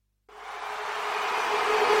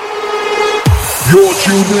You're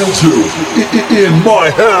tuned into In My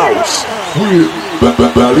House with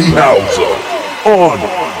Valley Hauser on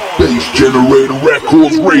Bass Generator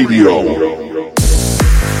Records Radio.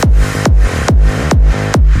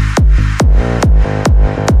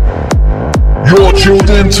 You're tuned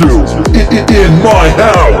into In My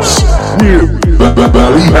House with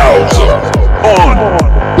Valley Hauser on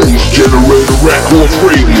Bass Generator Records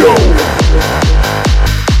Radio.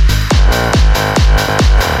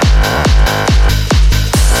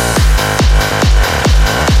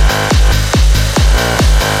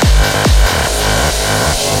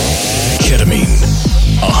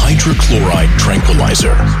 Hydrochloride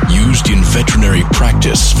tranquilizer used in veterinary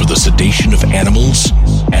practice for the sedation of animals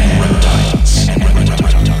and reptiles.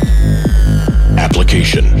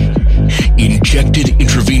 Application: injected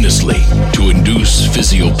intravenously to induce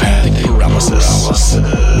physiopathic paralysis.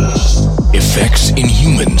 Effects in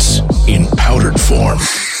humans in powdered form.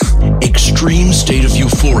 Extreme state of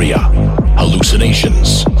euphoria,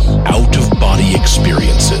 hallucinations, out-of-body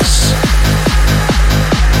experiences.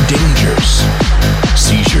 Dangers: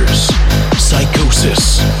 seizures,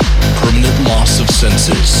 psychosis, permanent loss of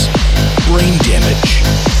senses, brain damage,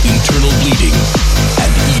 internal bleeding,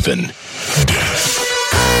 and even death.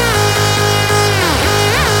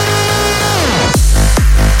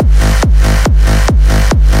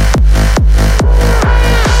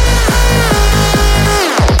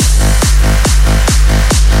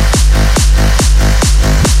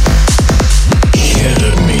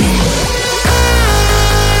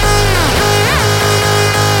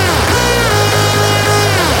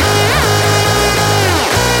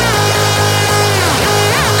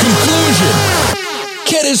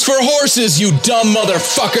 Is for horses, you dumb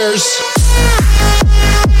motherfuckers!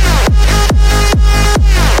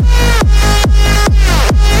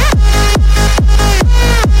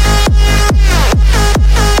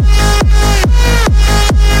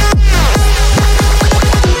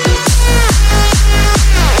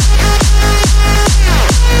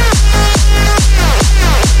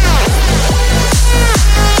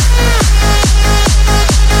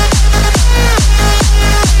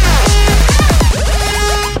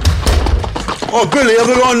 Oh, Billy, have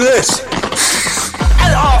a go on this.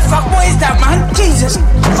 Oh, fuck, what is that, man? Jesus,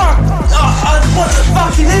 fuck. What the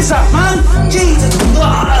fucking is that, man? Jesus.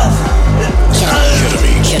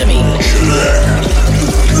 Ketamine.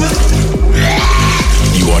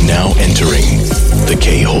 You are now entering the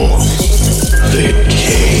K-hole. The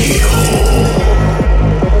K-hole.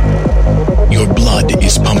 Your blood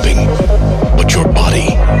is pumping, but your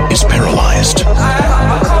body is paralyzed. I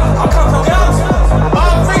can't fucking out.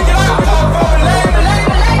 I'm freaking out.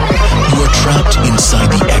 You are trapped inside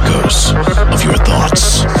the echoes of your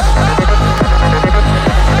thoughts.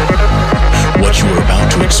 What you are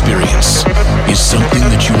about to experience is something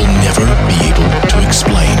that you will never be able to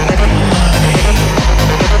explain.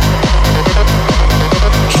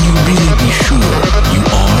 Can you really be sure you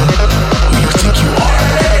are who you think you are?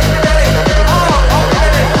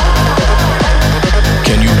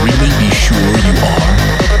 Can you really be sure you are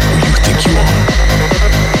who you think you are?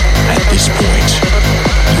 At this point,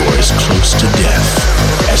 you are as close to death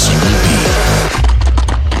as you will be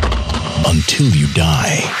until you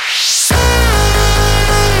die.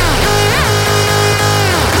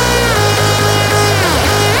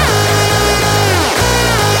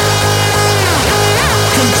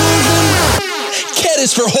 Conclusion: Cat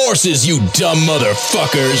is for horses, you dumb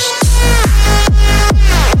motherfuckers.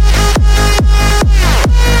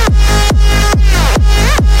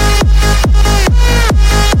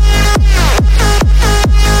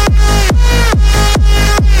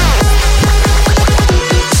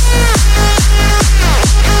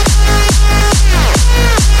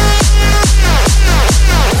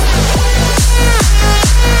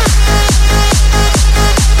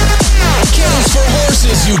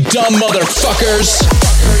 You dumb motherfuckers!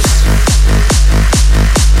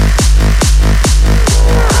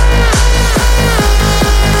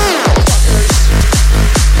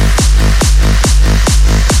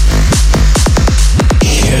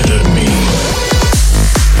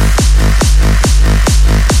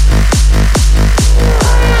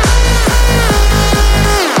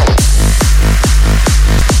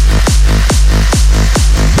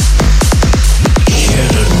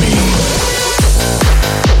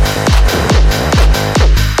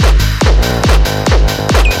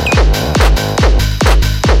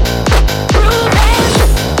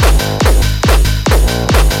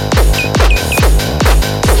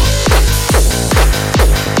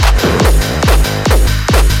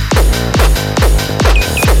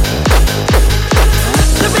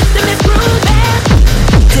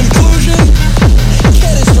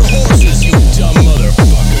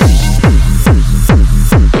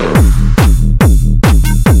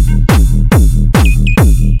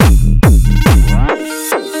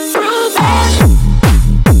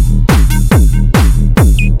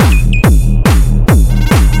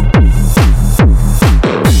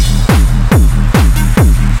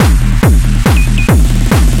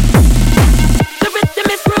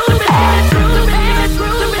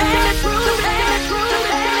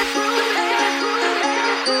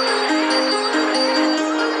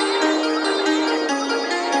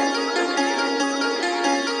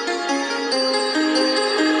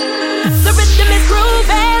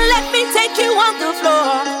 grooving. Let me take you on the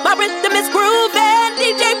floor. My rhythm is grooving.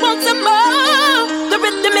 DJ wants some more. The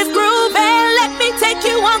rhythm is grooving. Let me take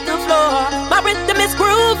you on the floor. My rhythm is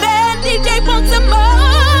grooving. DJ wants some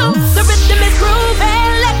more. The rhythm is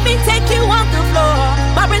grooving. Let me take you on the floor.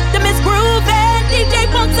 My rhythm is grooving. DJ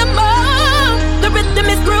wants some more. The rhythm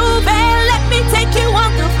is grooving. Let me take you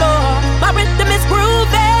on the floor. My rhythm is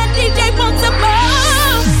grooving. DJ wants some more.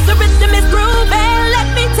 The rhythm is grooving. Let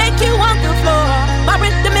me take you on the floor. My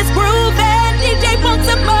rhythm is grooving. DJ wants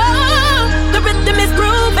some more. The rhythm is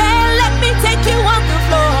grooving. Let me take you on the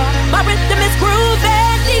floor. My rhythm is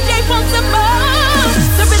grooving. DJ wants some more.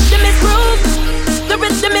 The rhythm is groove. The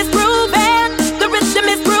rhythm is grooving. The rhythm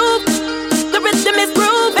is groove. The rhythm is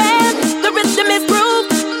grooving. The rhythm is groove.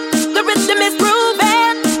 The rhythm is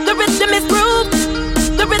grooving. The rhythm is groove.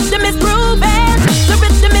 The rhythm is grooving. The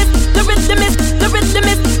rhythm is. The rhythm is. The rhythm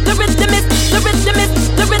is. The rhythm is. The rhythm is.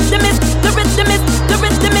 The rhythm is. The rhythm is. The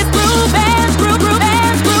rhythm is grooving. Groove,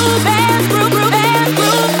 grooving, grooving, groove, grooving,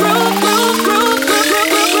 groove, groove, groove, groove,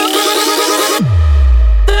 groove, groove, groove.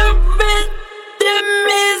 The rhythm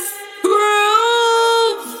is grooving.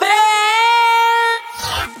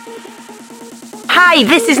 Hi,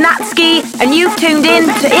 this is Natski, and you've tuned in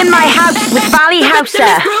to In My House with Valley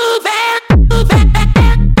Houser.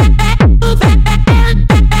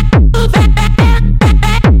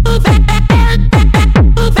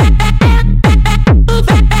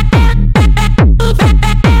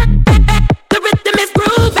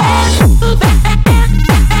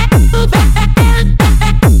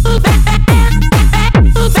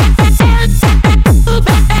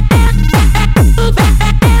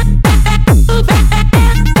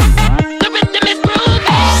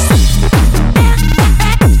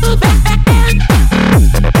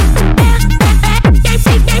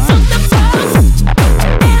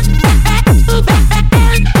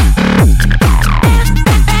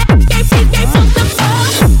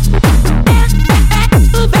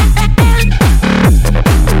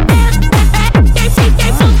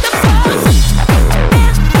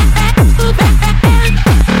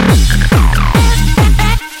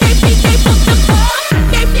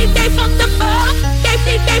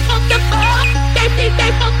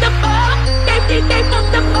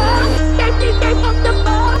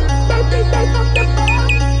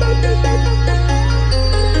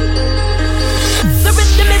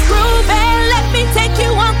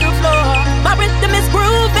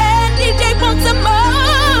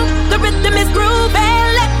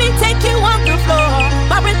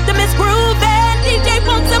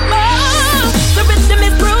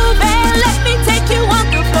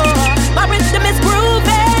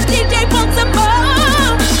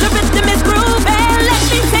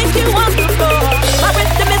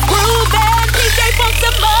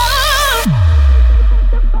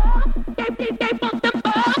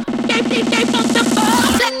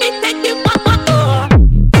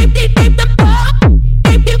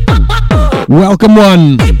 Welcome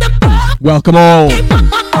one, welcome all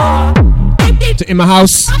to In My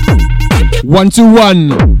House 121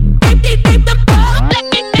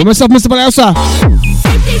 with myself, Mr. Balausa.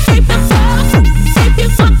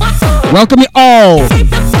 Welcome you all.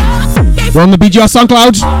 We're on the BGR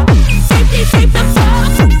SoundCloud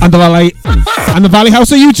and the Valley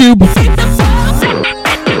House on YouTube.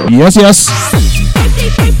 Yes, yes.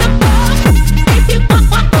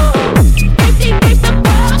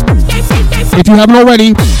 If you haven't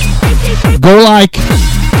already, go like,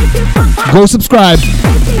 go subscribe to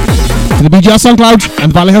the BGR SoundCloud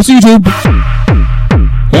and Valley House YouTube.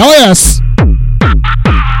 Hell yes!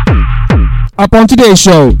 Up on today's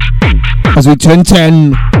show, as we turn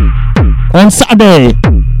 10 on Saturday,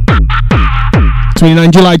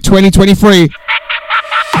 29 July 2023.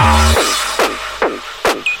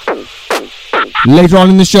 Later on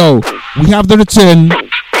in the show, we have the return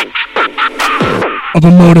of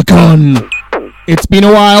Emoticon. It's been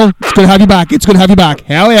a while. It's good to have you back. It's good to have you back.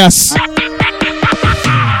 Hell yes.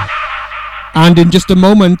 And in just a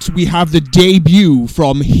moment, we have the debut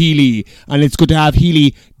from Healy. And it's good to have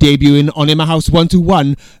Healy debuting on In My House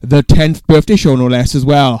 121, the 10th birthday show, no less, as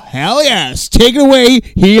well. Hell yes. Take it away,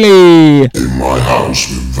 Healy. In My House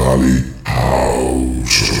with Valley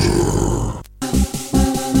Houser.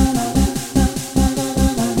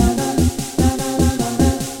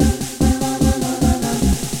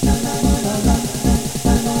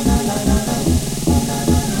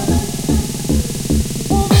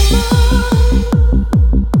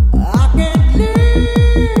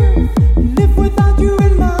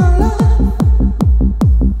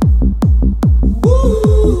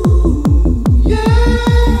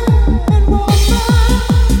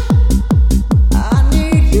 I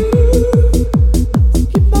need you.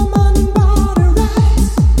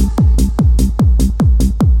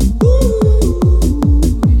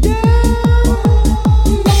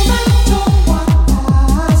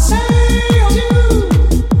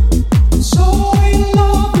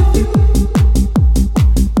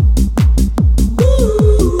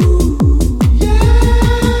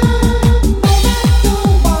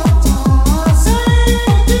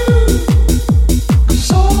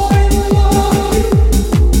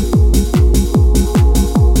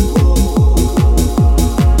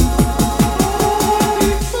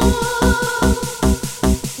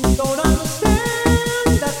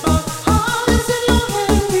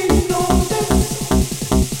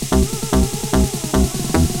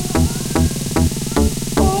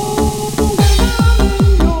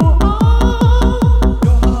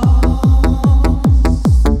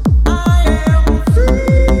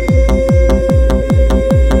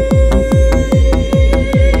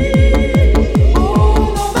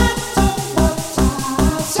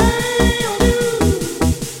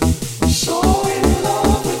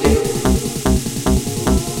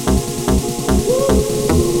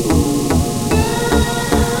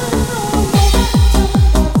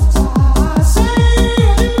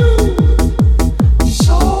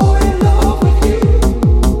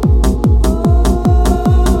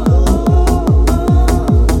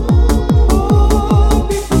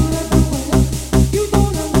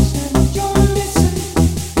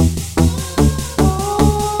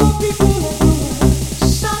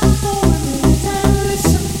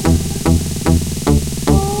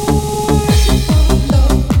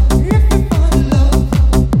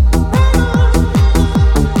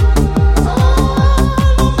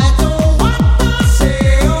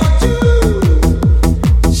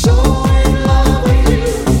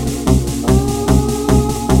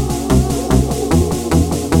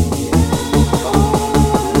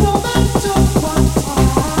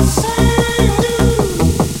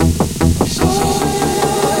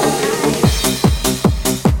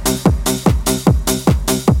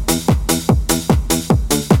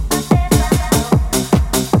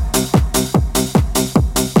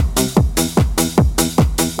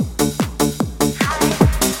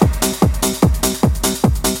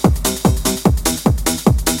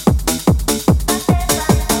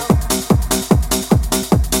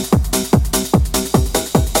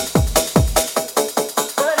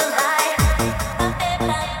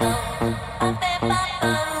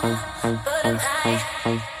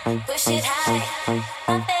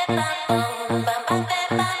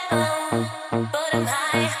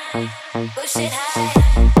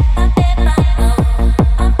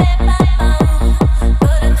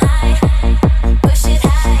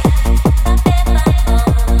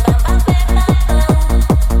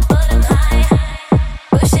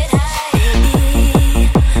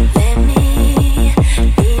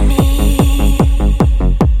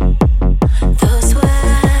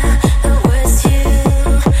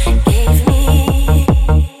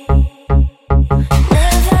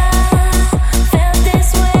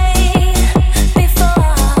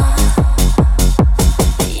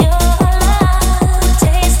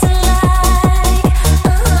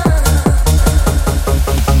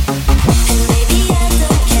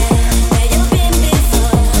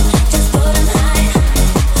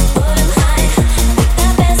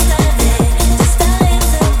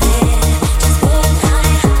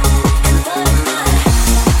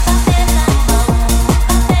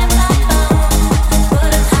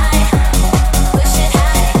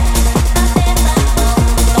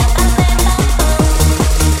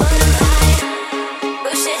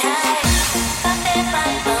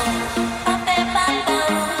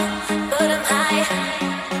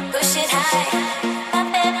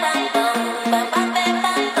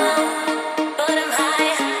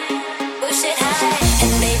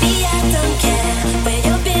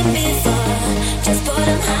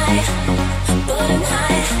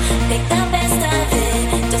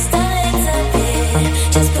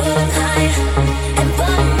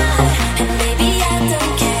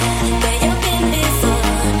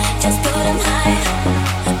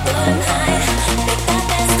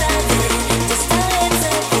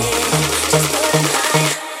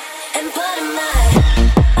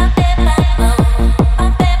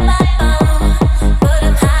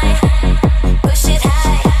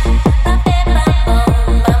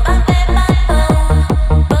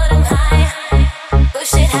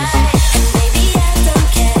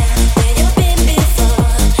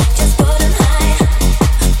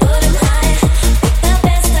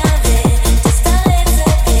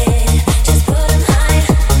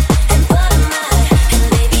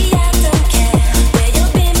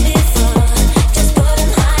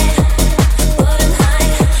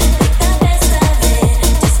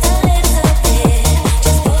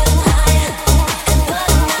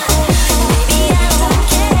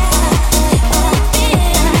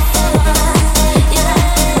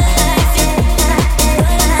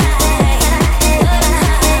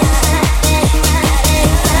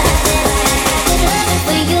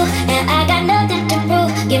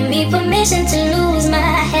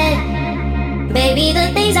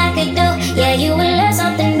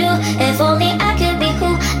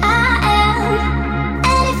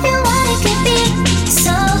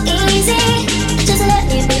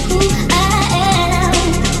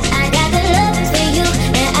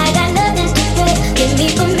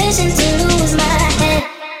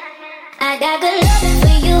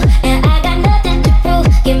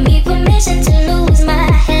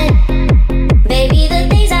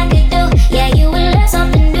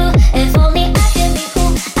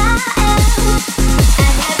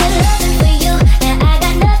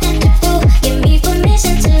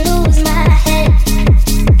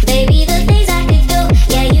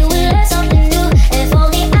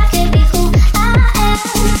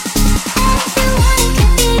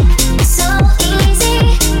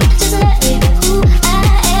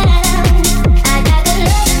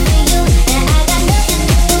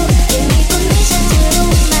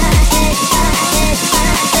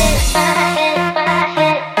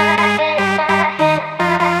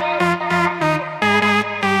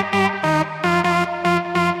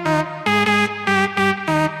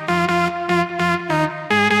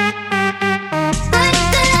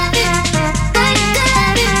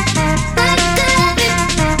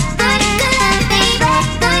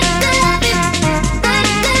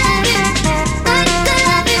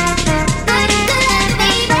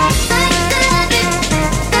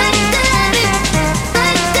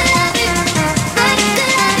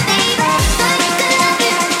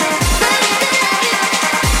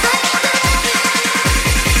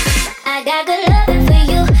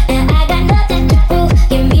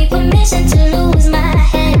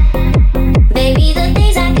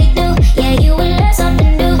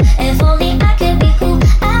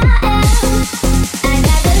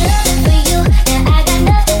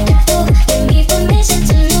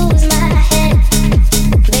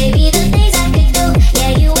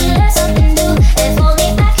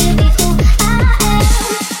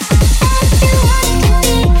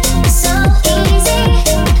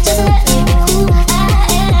 Just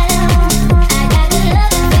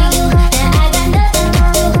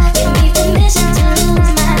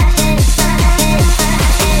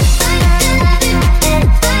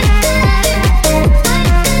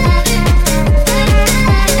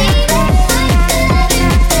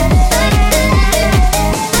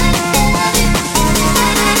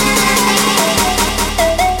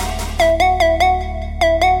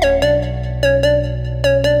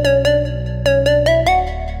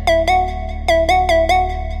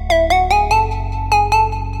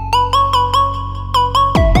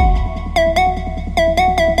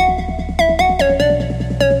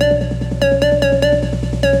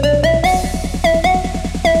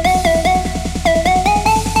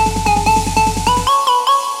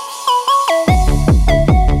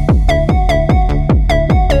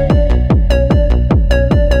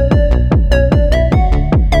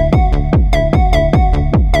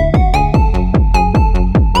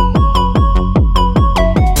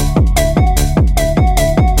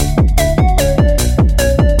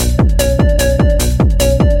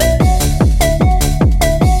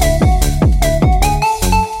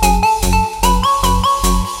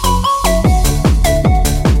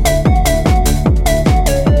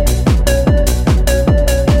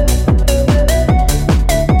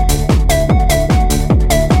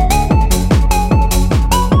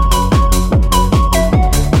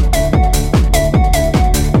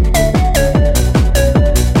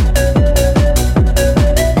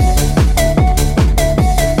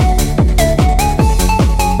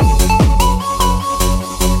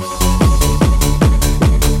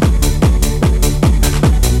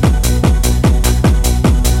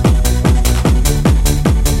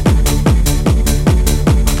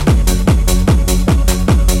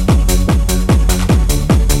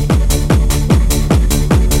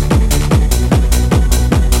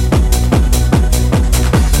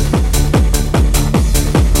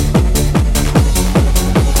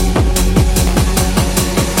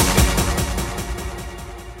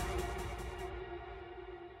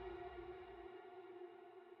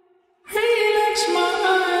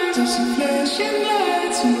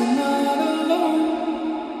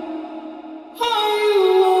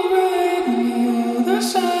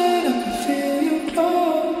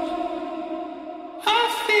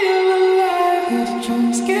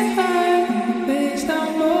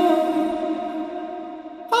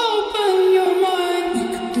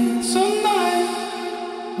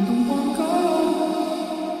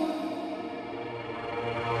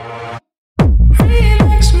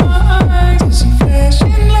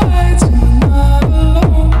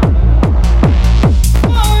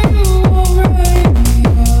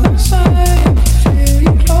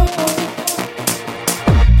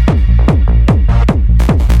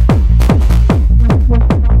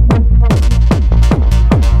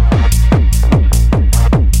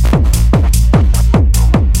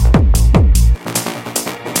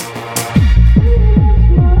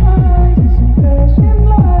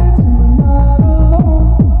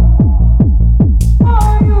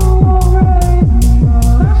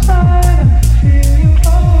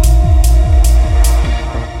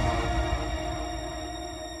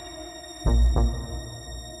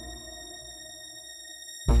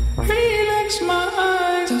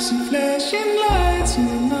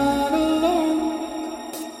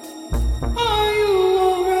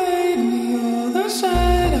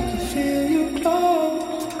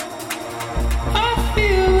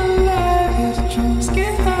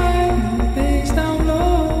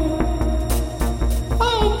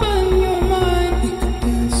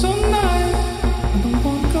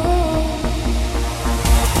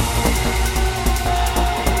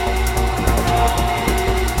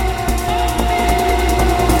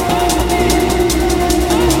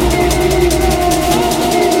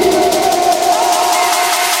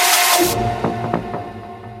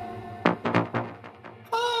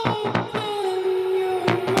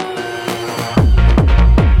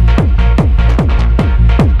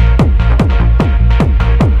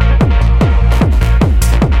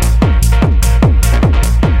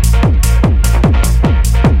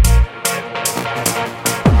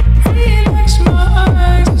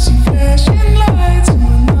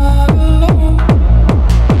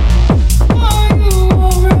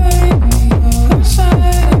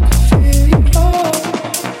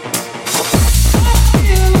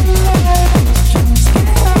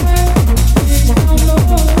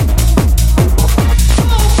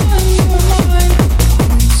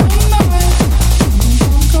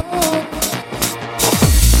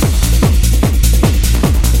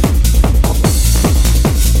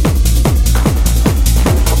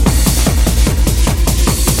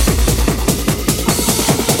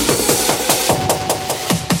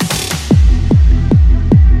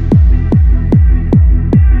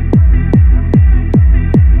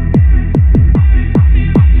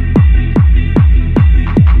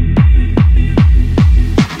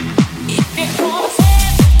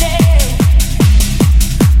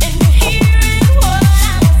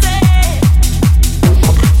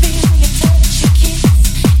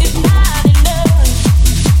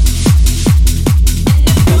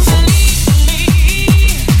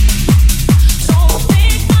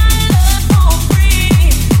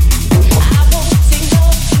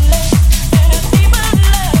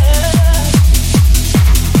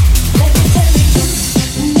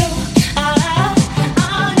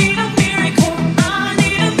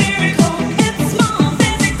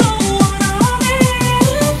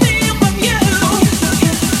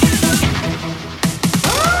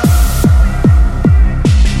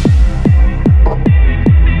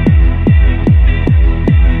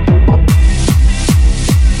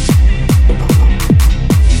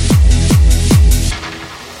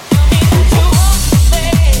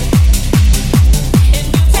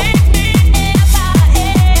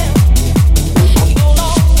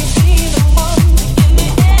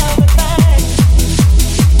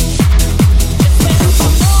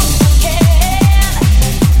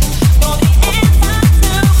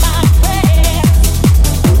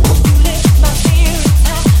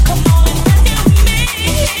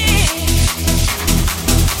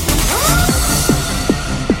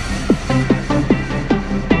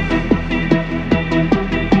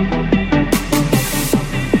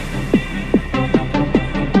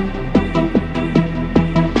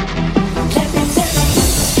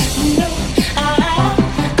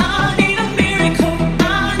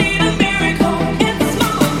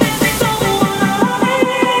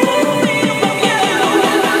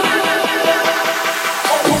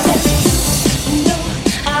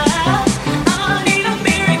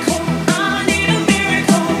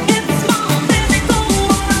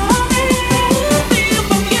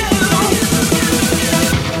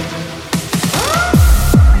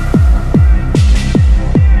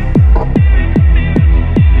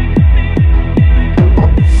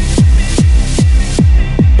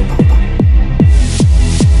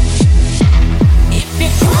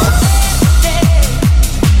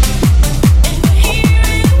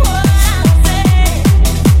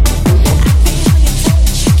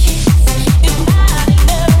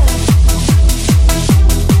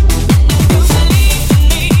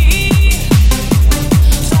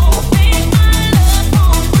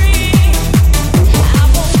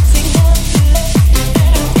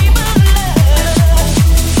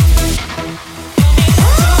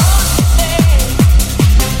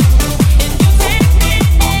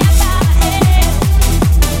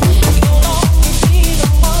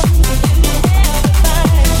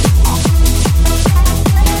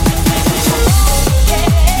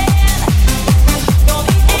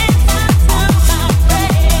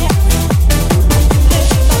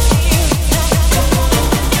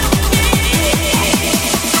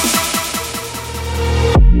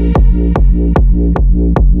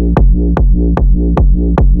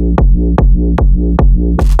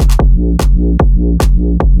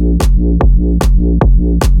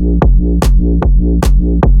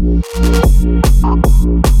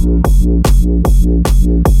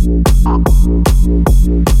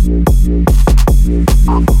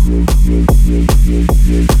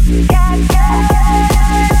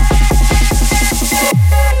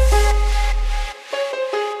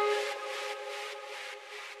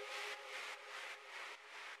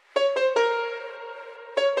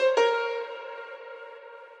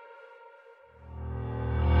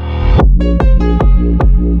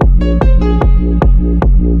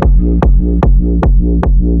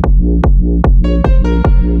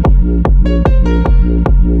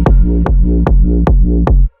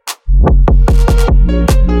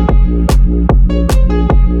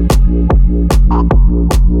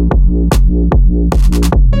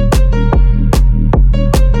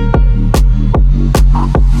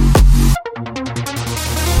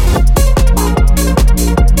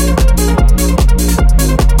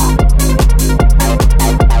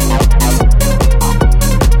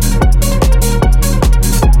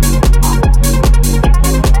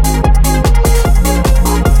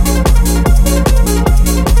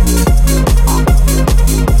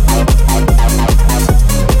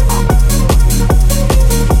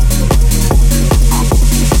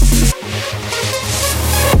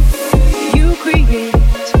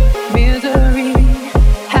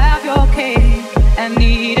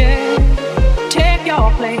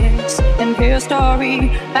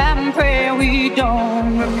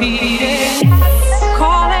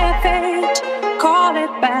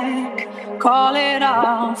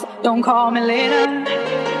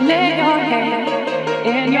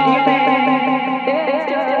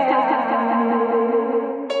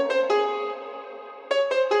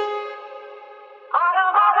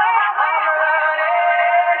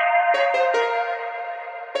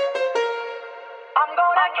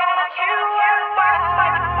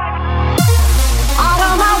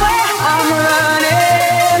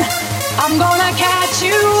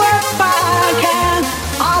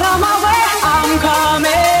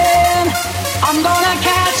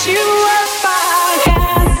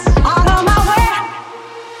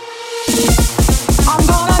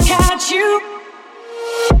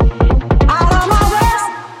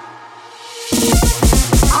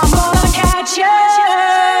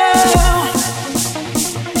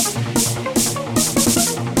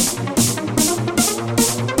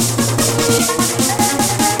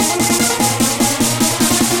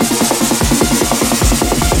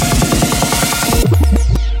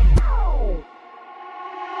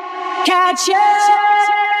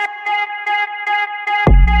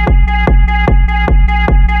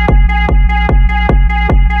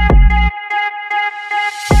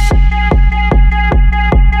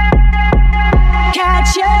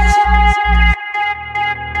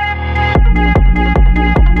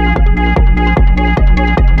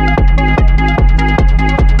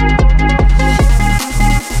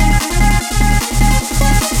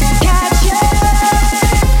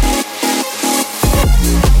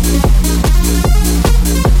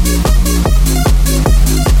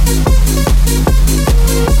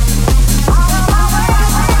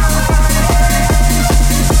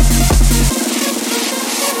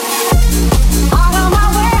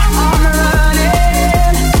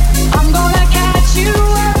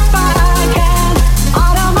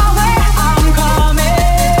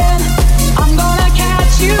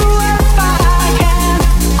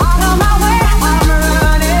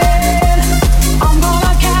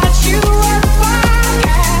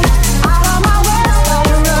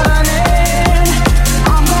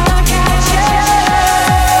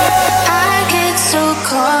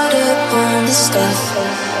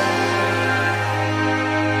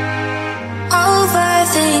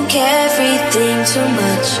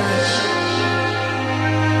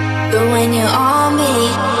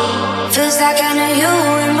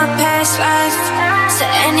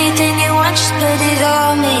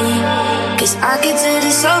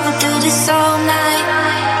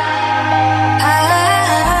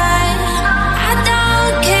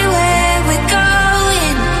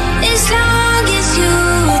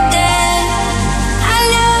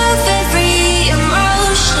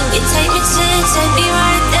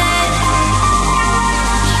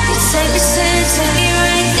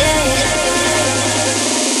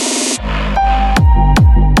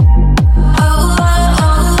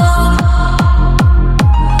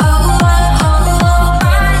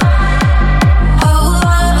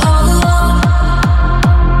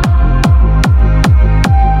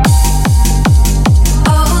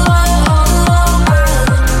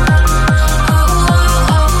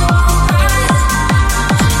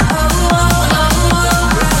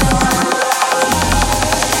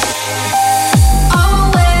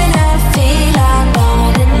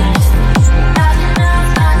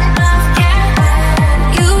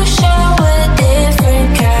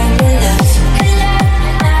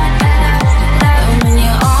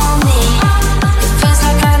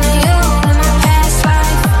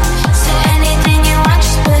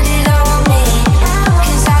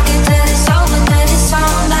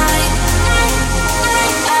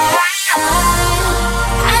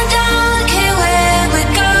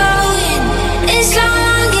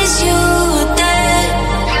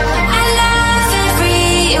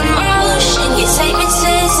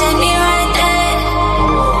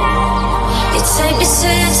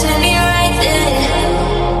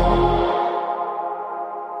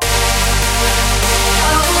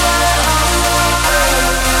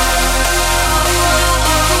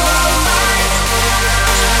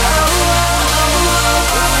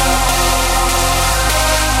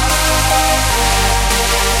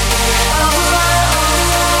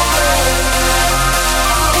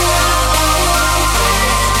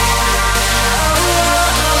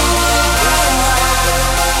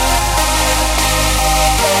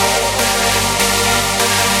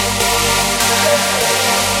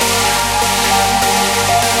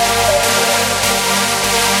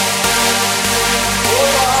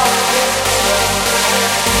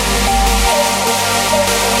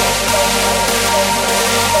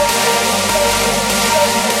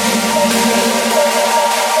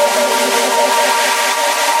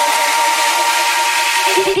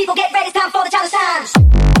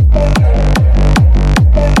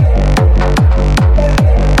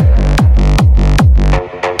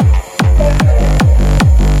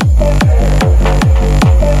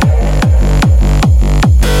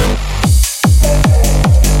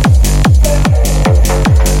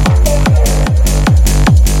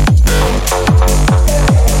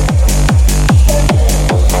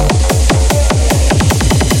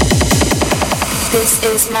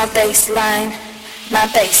my baseline, my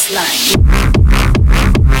baseline.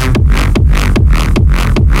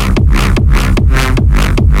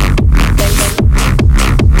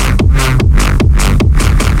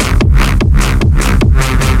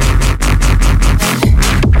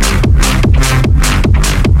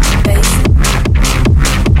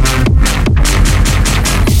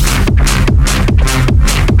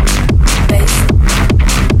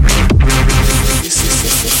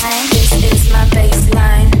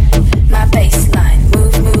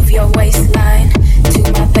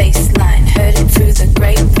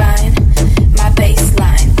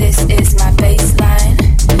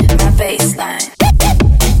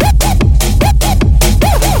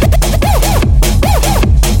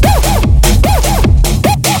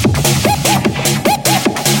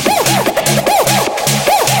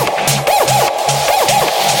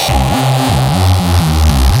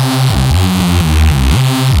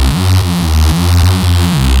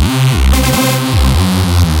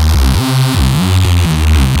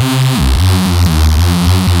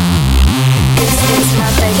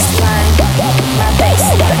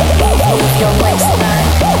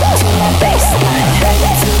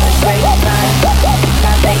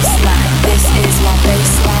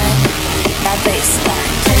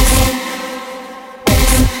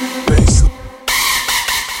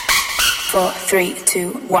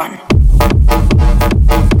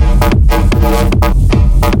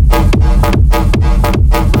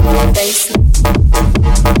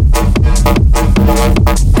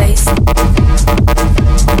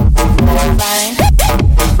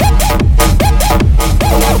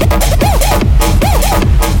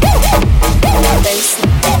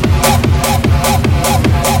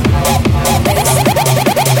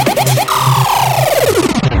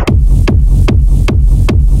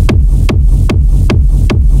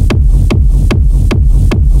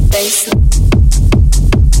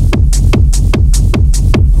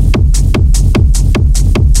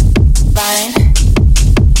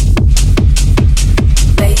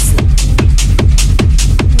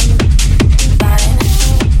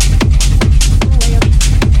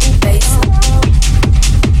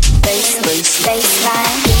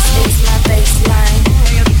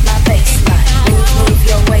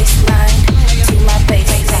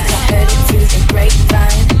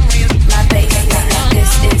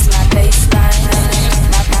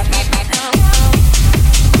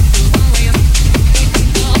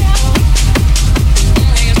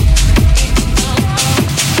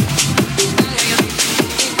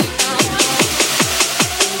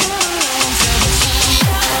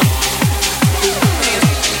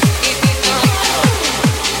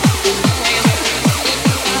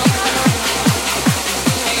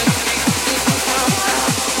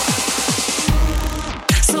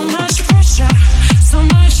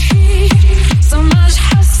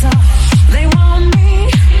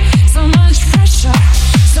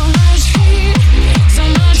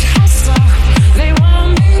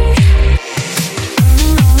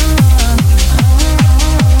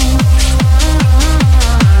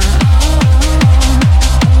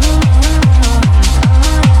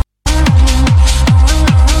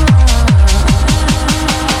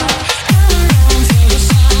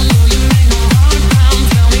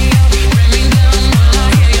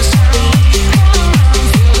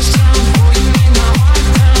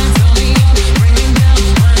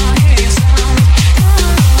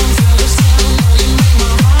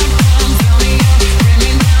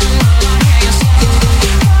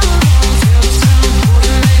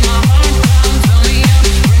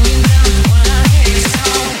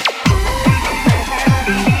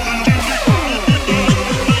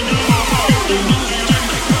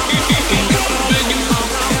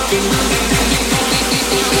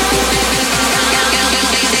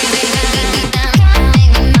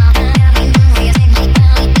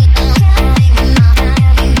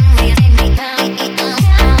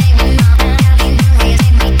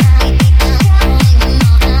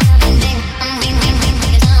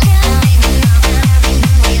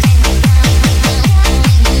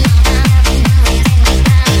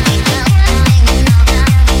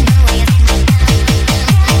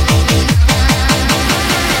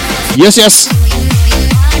 Yes, yes.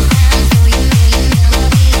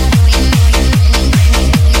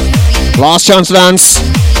 Last chance to dance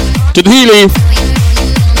to the Healy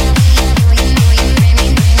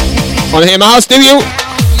on the House debut.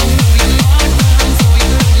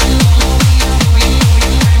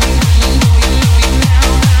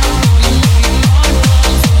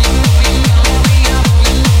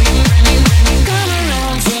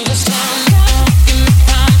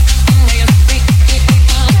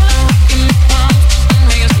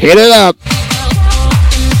 Hit it up.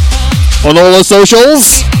 on all the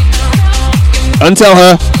socials. And tell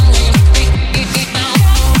her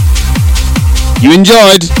you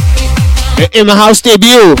enjoyed the In My House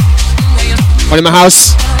debut on In My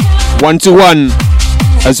House 121,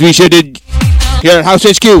 as we sure did here at House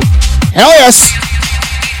HQ. Hell yes!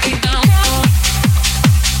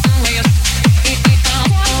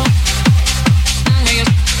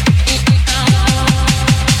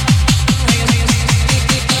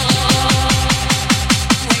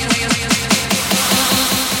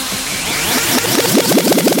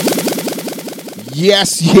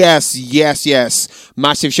 Yes.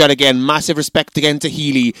 Massive shout again. Massive respect again to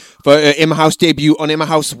Healy for In My House debut on In My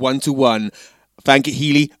House 121. Thank you,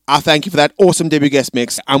 Healy. I thank you for that awesome debut guest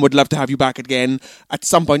mix and would love to have you back again at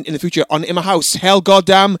some point in the future on In My House. Hell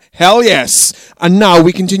goddamn, hell yes. And now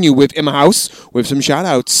we continue with In My House with some shout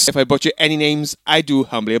outs. If I butcher any names, I do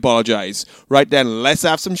humbly apologize. Right then, let's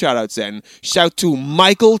have some shout outs then. Shout to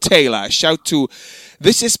Michael Taylor. Shout to,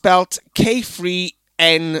 this is spelled K3N-free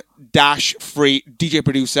DJ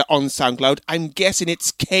producer on SoundCloud. I'm guessing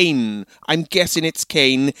it's Kane,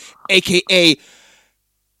 aka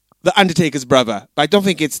The Undertaker's brother. But I don't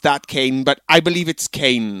think it's that Kane, but I believe it's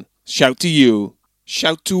Kane. Shout to you.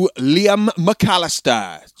 Shout to Liam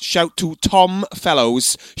McAllister. Shout to Tom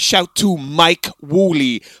Fellows. Shout to Mike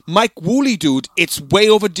Woolley. Mike Woolley, dude, it's way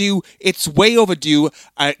overdue.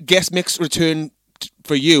 Guest mix return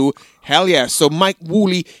for you. Hell yeah. So Mike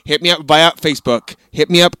Woolley, hit me up via Facebook.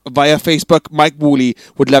 Mike Woolley.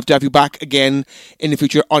 Would love to have you back again in the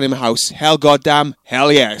future on In My House. Hell goddamn,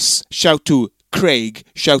 hell yes. Shout to Craig.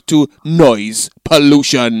 Shout to Noise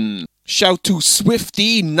Pollution. Shout to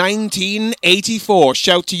Swifty1984.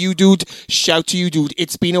 Shout to you, dude.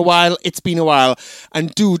 It's been a while.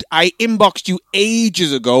 And dude, I inboxed you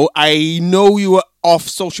ages ago. I know you were off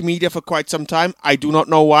social media for quite some time. I do not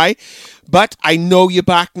know why, but I know you're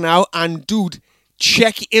back now. And dude,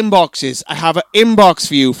 check your inboxes. I have an inbox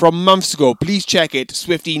for you from months ago. Please check it.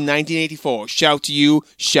 Swifty1984. Shout to you.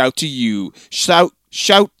 Shout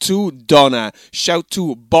to Donna. Shout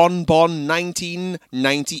to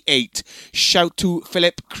Bonbon1998. Shout to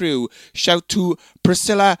Philip Crew. Shout to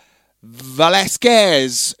Priscilla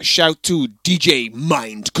Velasquez. Shout to DJ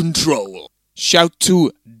Mind Control. Shout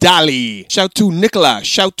to Dali. Shout to Nicola.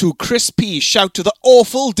 Shout to Chris P. Shout to The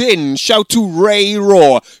Awful Din. Shout to Ray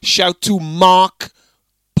Raw. Shout to Mark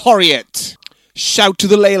Porriett. Shout to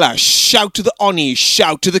the Layla, shout to the Oni,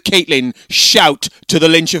 shout to the Caitlin, shout to the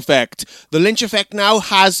Lynch Effect. The Lynch Effect now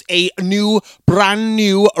has a brand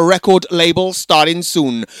new record label starting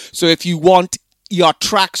soon. So if you want your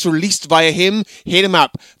tracks released via him, hit him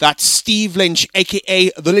up. That's Steve Lynch,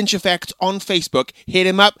 aka The Lynch Effect on Facebook. Hit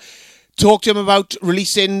him up. Talk to him about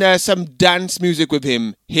releasing some dance music with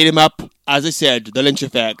him. Hit him up. As I said, The Lynch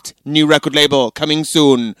Effect. New record label coming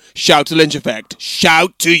soon. Shout to Lynch Effect.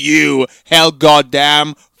 Shout to you. Hell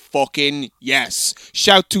goddamn fucking yes.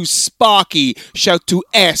 Shout to Sparky. Shout to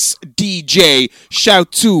SDJ.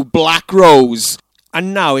 Shout to Black Rose.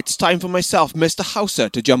 And now it's time for myself, Mr. Hauser,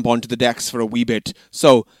 to jump onto the decks for a wee bit.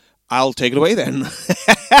 So, I'll take it away then.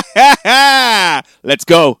 Let's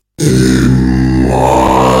go.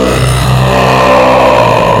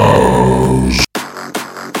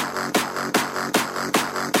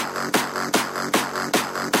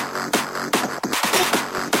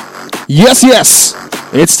 Yes.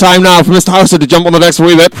 It's time now for Mr. Hauser to jump on the decks for a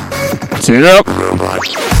wee bit. Turn it up.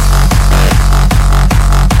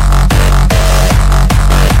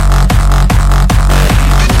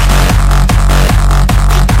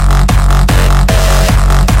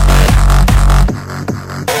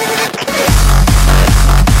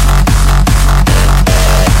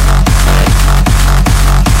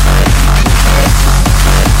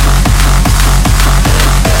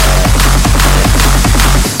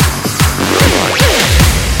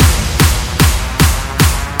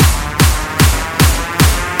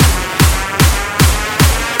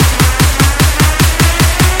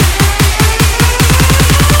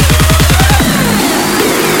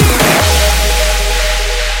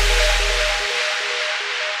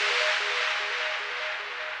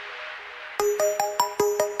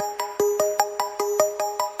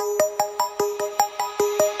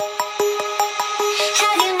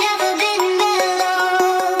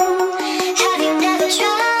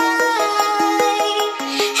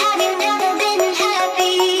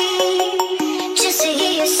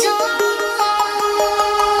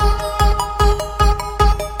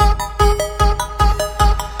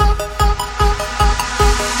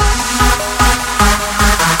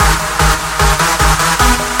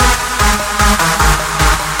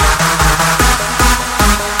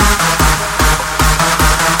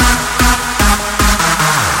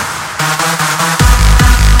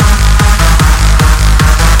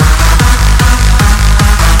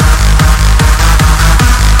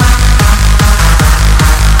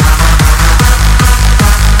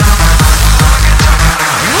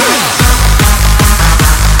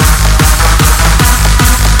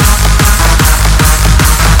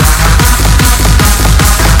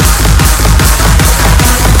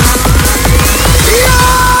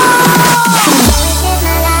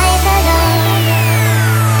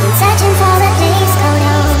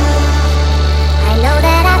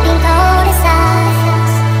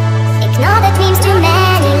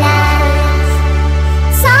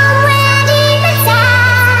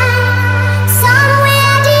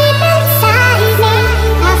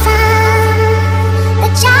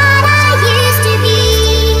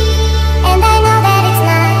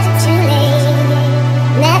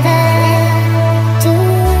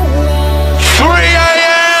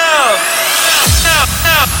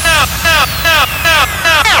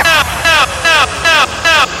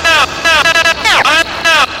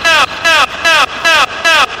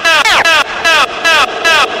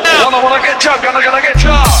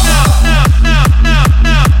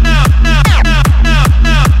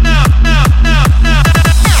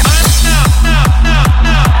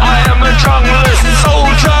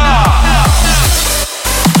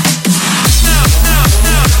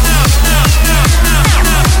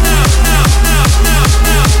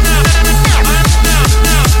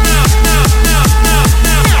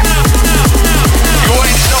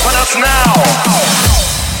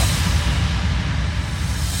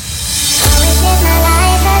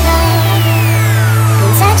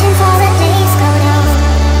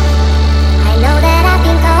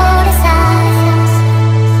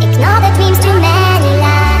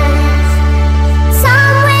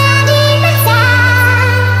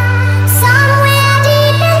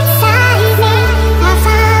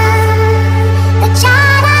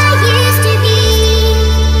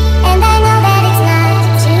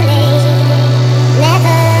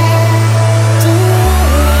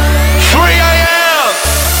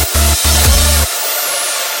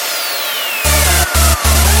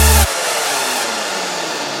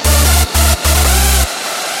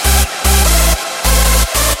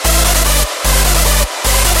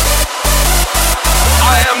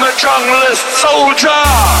 a soldier.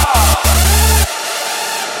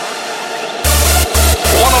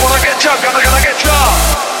 Wanna get you, gonna get you.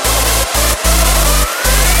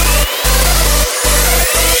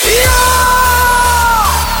 Yeah!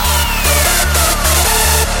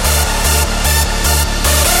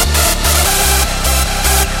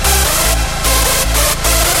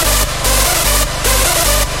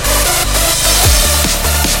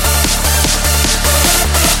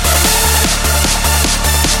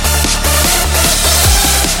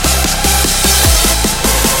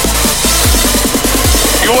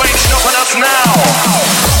 You ain't stopping us now.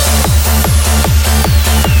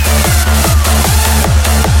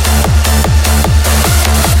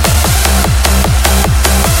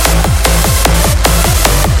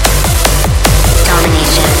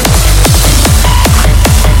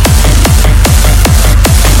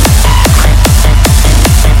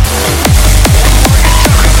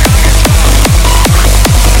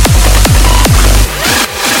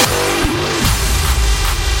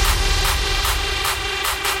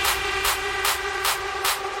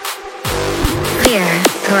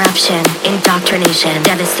 Corruption, indoctrination,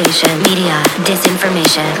 devastation, media,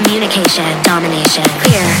 disinformation, communication, domination.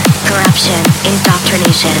 Fear, corruption,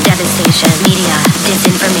 indoctrination, devastation, media,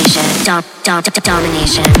 disinformation,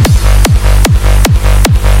 domination.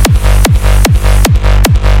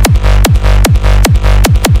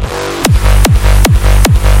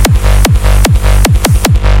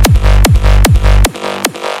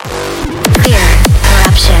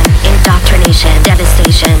 Indoctrination,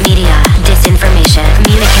 devastation, media, disinformation,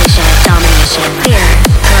 communication, domination. Fear,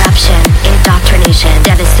 corruption, indoctrination,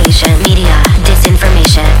 devastation, media,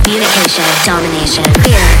 disinformation, communication, domination.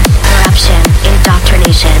 Fear, corruption,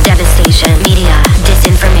 indoctrination, devastation, media,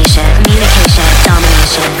 disinformation, communication,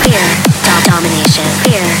 domination. Fear, domination.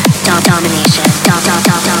 Fear, domination.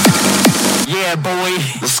 Yeah, boy.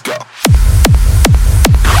 Let's go.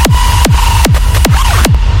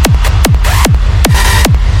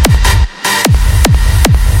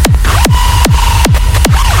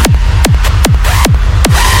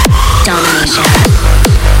 Domination.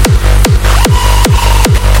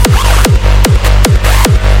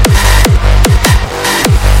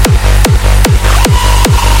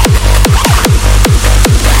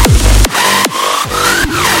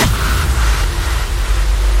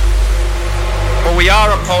 For we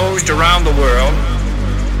are opposed around the world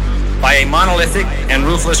by a monolithic and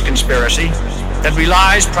ruthless conspiracy that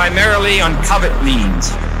relies primarily on covert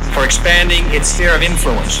means for expanding its sphere of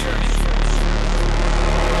influence,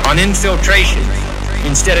 on infiltration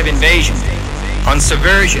instead of invasion, on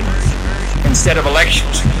subversion instead of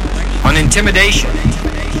elections, on intimidation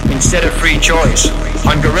instead of free choice,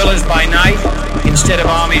 on guerrillas by night instead of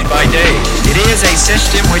armies by day. It is a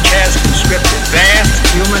system which has conscripted vast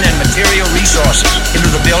human and material resources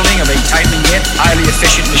into the building of a tightly knit, highly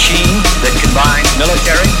efficient machine that combines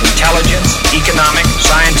military, intelligence, economic,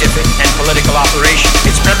 scientific, and political operation.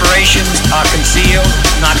 Its preparations are concealed,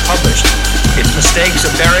 not published. Its mistakes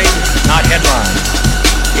are buried, not headlined.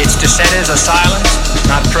 Its dissenters are silenced,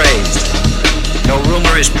 not praised. No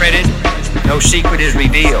rumor is printed, no secret is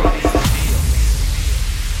revealed.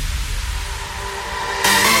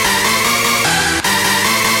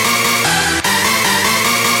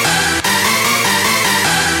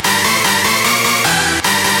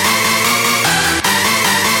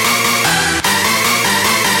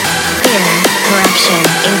 Corruption,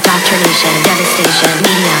 indoctrination, devastation,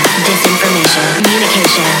 media, disinformation,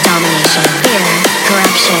 communication, domination. Fear,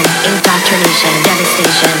 corruption, indoctrination,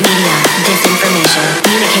 devastation, media, disinformation,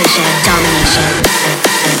 communication, domination.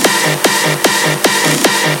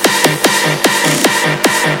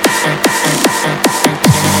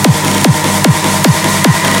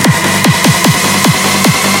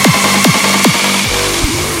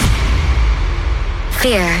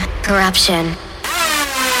 Fear, corruption.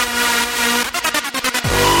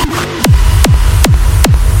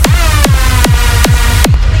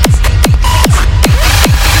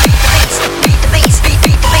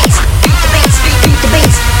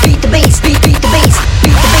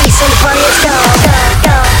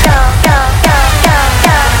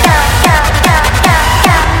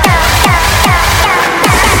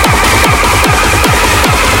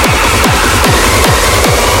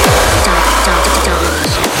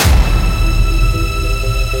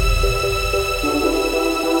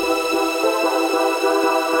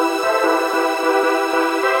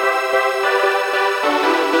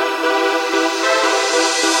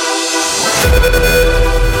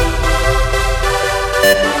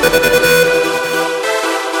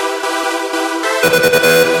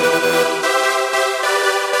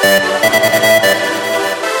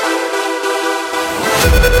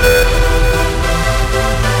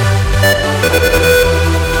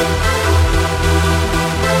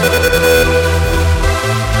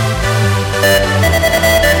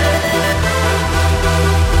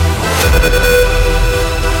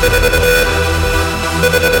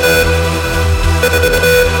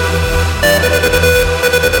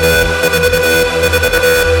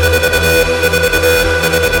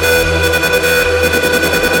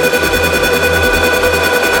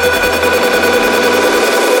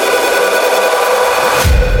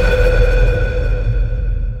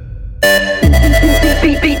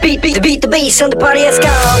 bass on the party, let's go.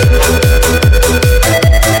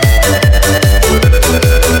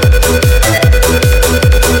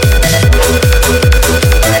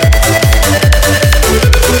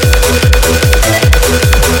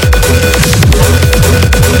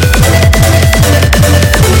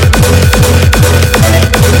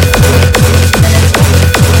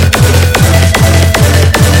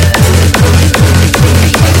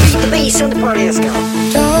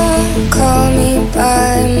 Don't call me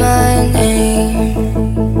by my name.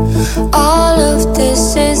 All of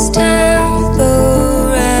this is temporary.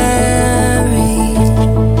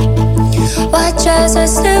 Watch as I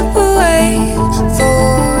slip away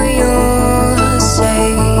for your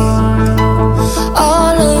sake.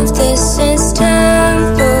 All of this is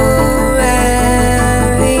temporary.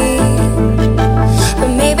 Or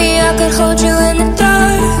maybe I could hold you in the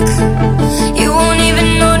dark. You won't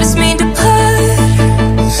even notice me depart.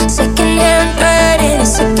 Second-hand bed in a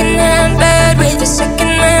second-hand bed with a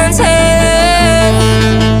second man's head.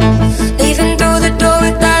 Leaving through the door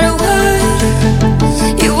without a word.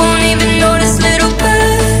 You won't even notice, little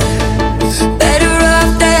bird. Better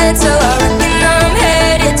off dead, so I reckon I'm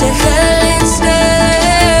headed to hell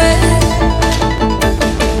instead.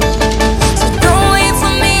 So don't wait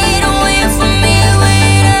for me,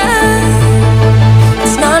 wait up.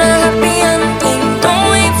 It's not a happy ending. Don't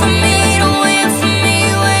wait for me,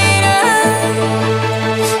 wait up.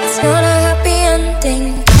 It's not a happy ending.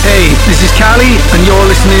 Hey, this is Cali, and you're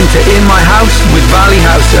listening to In My House with Valley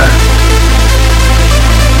Houser.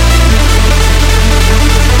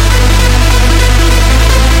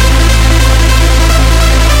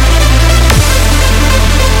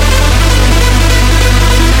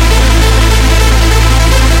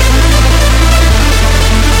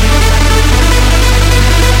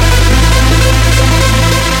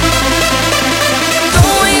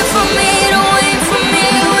 Don't wait for me,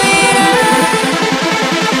 wait up.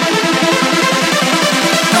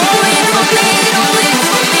 Don't wait for me,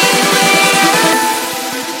 wait up.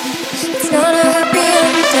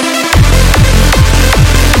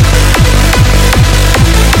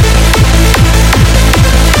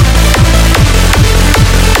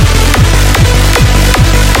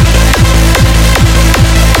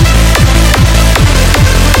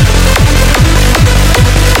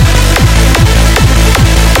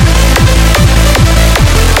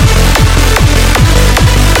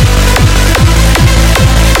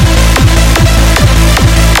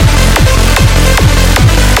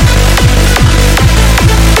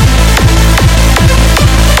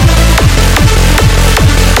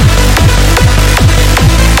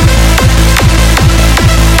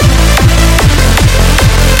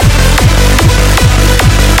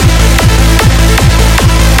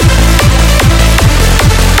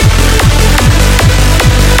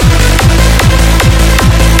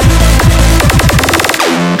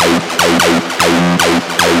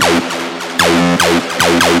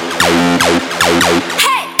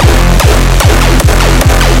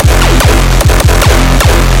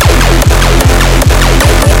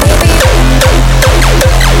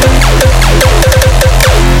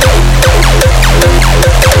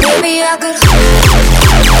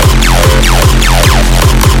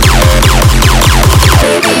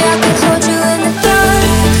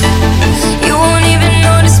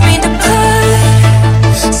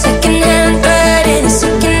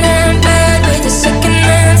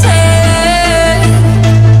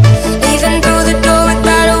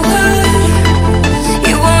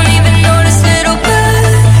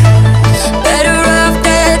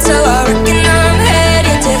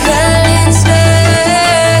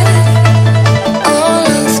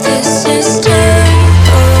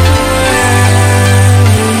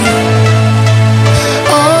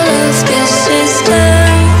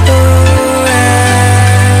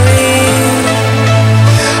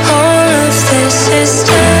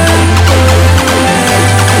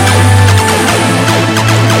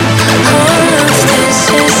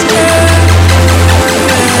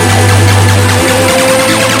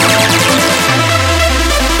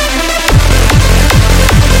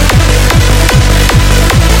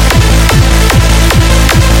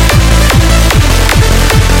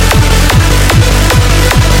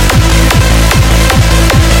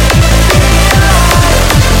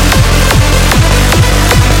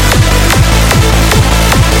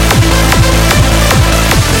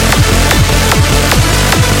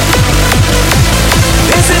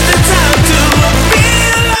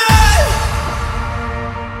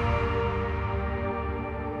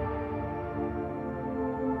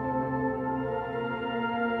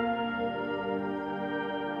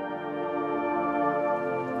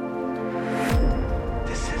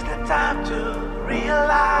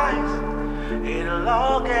 It'll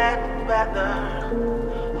all get better.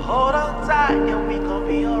 Hold on tight and we gon'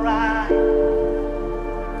 be alright.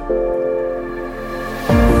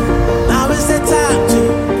 Now is the time to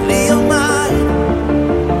clear your mind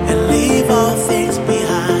and leave all things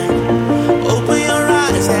behind. Open your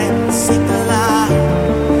eyes and seek the light.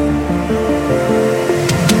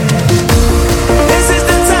 This is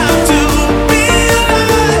the time to be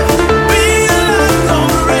alive,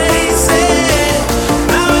 don't race it.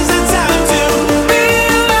 Now is the time to be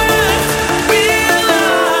alive, be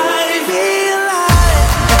alive, be alive.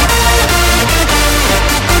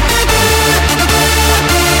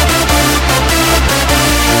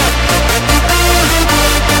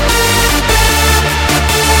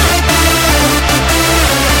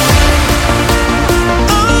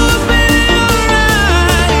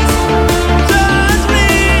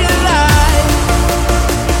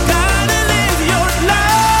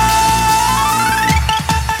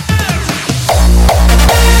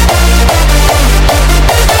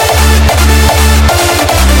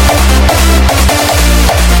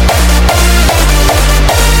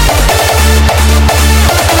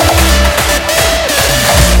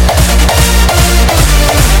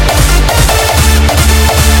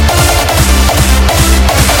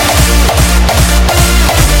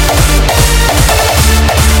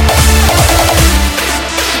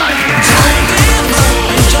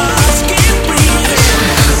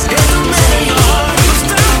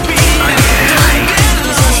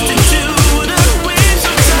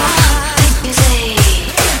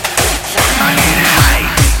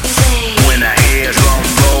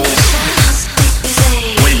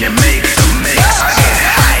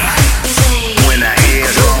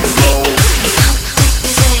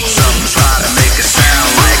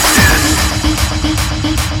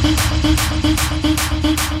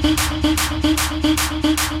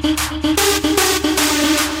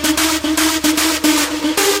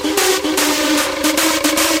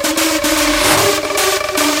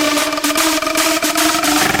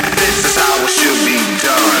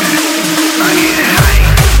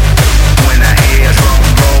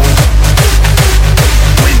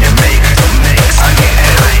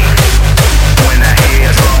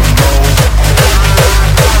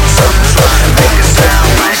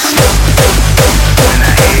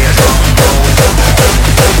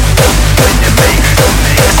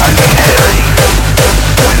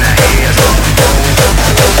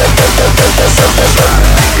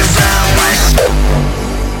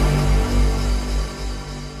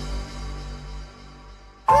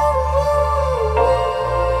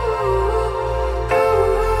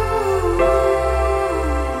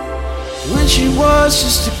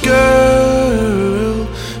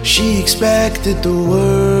 The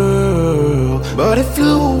world, but it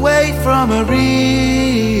flew away from her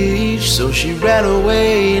reach, so she ran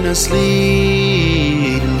away in her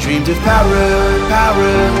sleep and dreamed of power,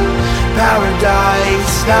 power,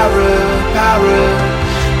 paradise, power, power,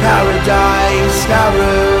 paradise,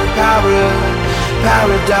 power, power,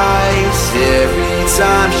 paradise. Every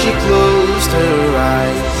time she closed her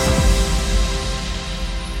eyes.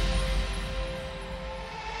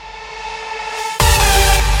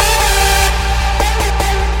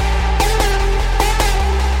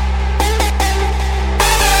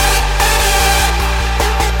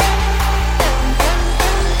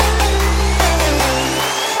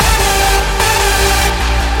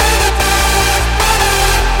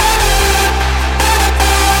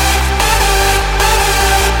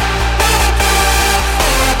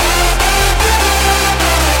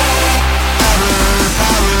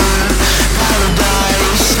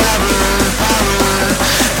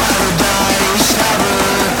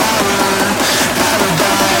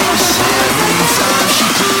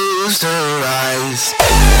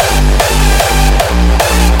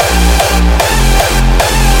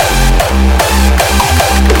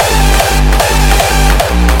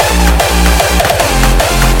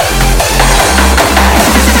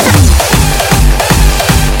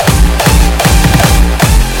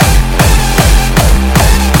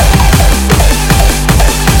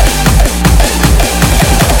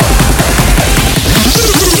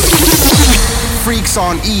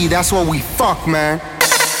 On E, that's what we fuck, man.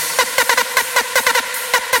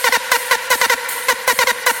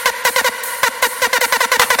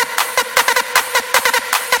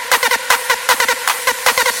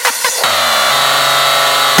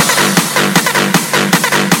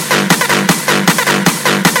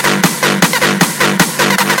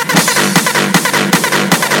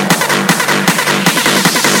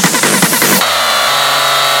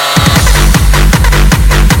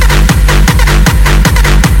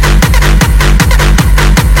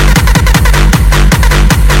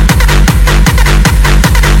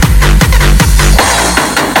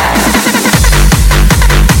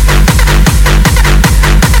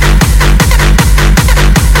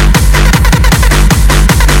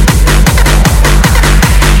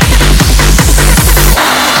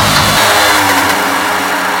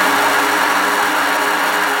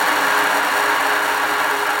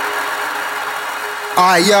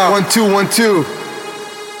 Alright, yo, 1 2 1 2.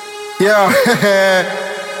 Yo,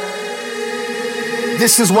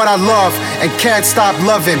 this is what I love and can't stop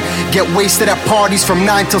loving. Get wasted at parties from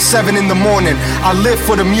 9 till 7 in the morning. I live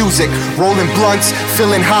for the music, rolling blunts,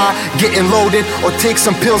 feeling high, getting loaded, or take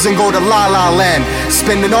some pills and go to La La Land.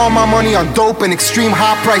 Spending all my money on dope and extreme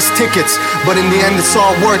high price tickets, but in the end it's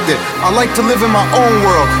all worth it. I like to live in my own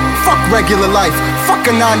world. Fuck regular life, fuck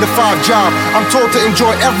a 9 to 5 job. I'm told to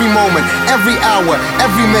enjoy every moment, every hour,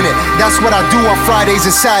 every minute. That's what I do on Fridays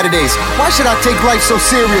and Saturdays. Why should I take life so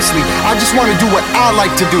seriously? I just want to do what I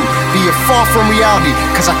like to do, be it far from reality,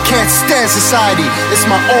 cause I can't stand society. It's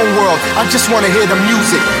my own world, I just want to hear the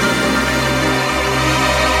music.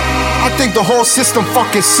 I think the whole system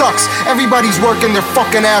fucking sucks. Everybody's working their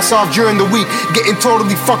fucking ass off during the week, getting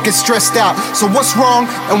totally fucking stressed out. So what's wrong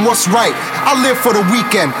and what's right? I live for the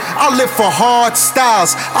weekend. I live for hard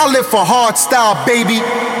styles. I live for hard style, baby.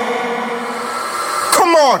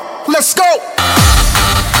 Come on, let's go.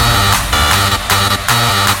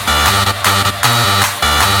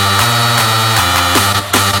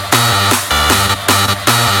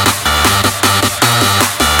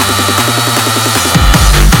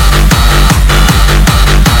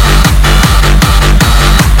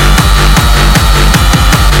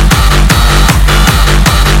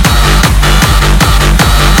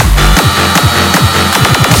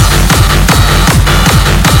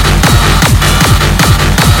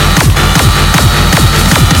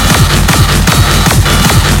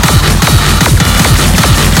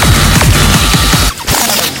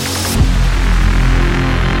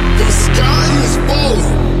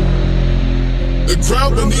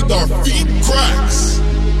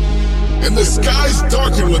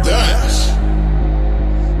 With ash.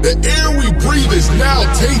 The air we breathe is now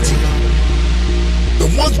tainted. The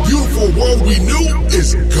once beautiful world we knew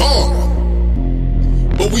is gone.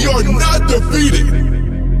 But we are not defeated.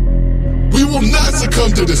 We will not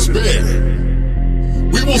succumb to despair.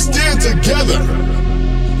 We will stand together,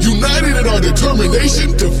 united in our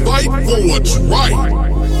determination to fight for what's right.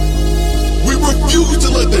 We refuse to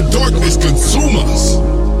let the darkness consume us.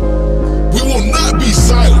 We will not be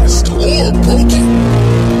silenced or broken.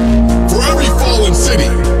 For every fallen city,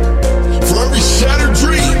 for every shattered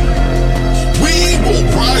dream, we will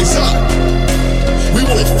rise up. We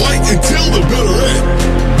will fight until the bitter end.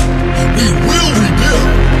 We will rebuild.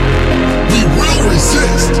 We will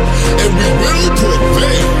resist. And we will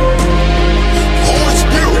prevail. Our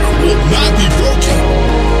spirit will not be broken.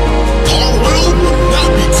 Our will not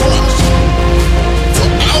be crushed. For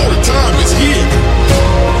our time is here.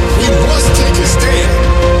 We must take a stand.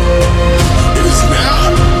 It is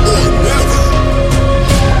now or never.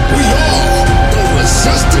 We are the resistance.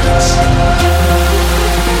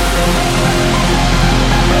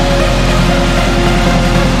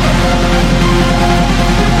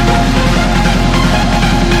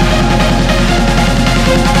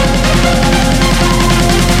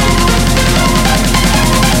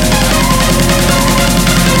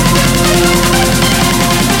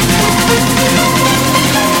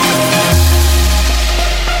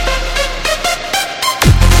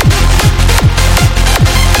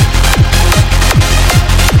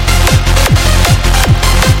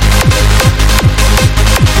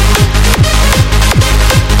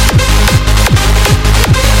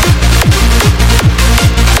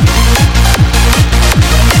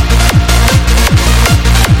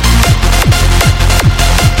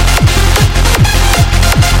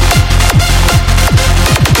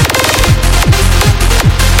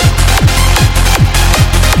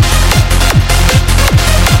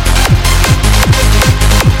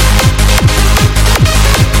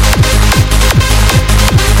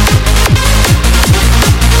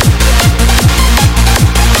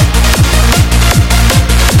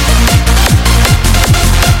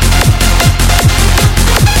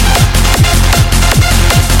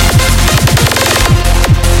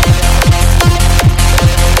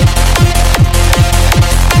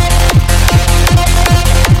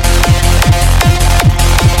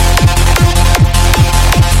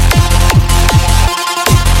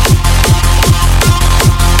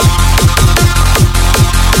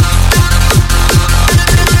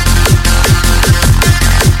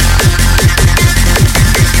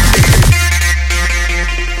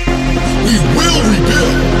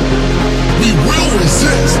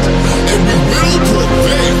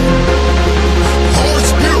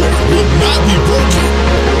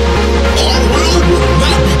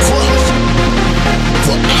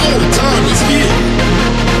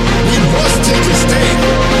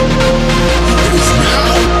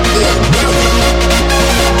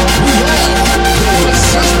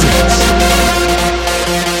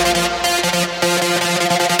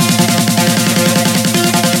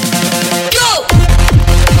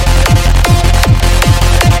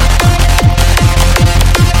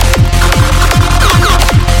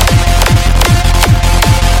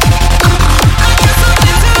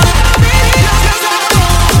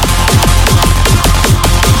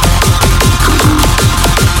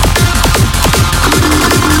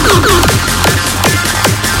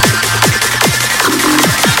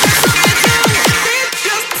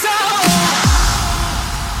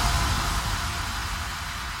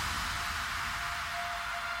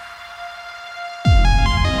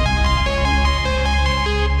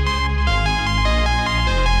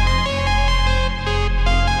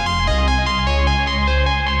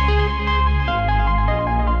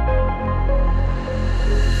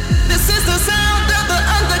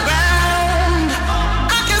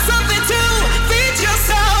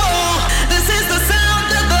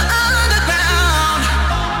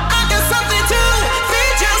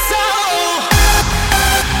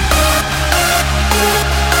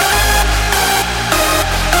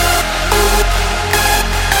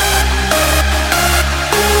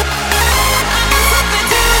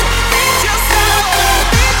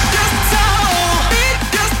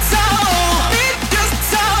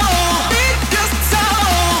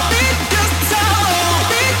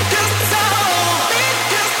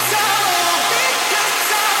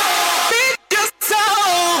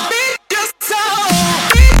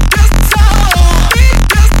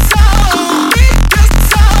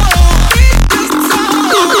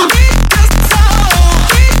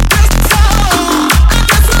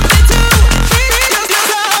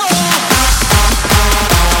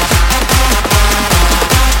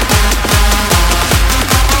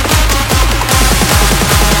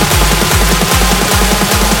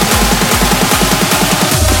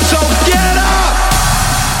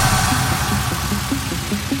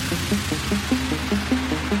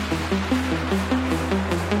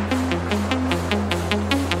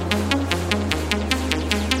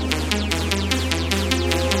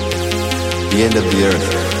 The end of the earth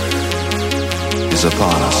is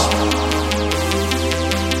upon us.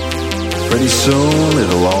 Pretty soon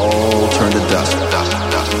it'll all turn to dust.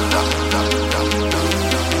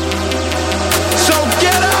 So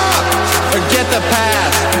get up! Forget the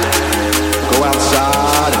past. Go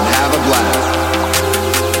outside and have a blast.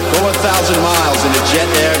 Go 1,000 miles in a jet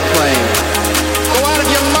airplane. Go out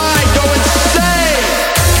of your mind, go insane!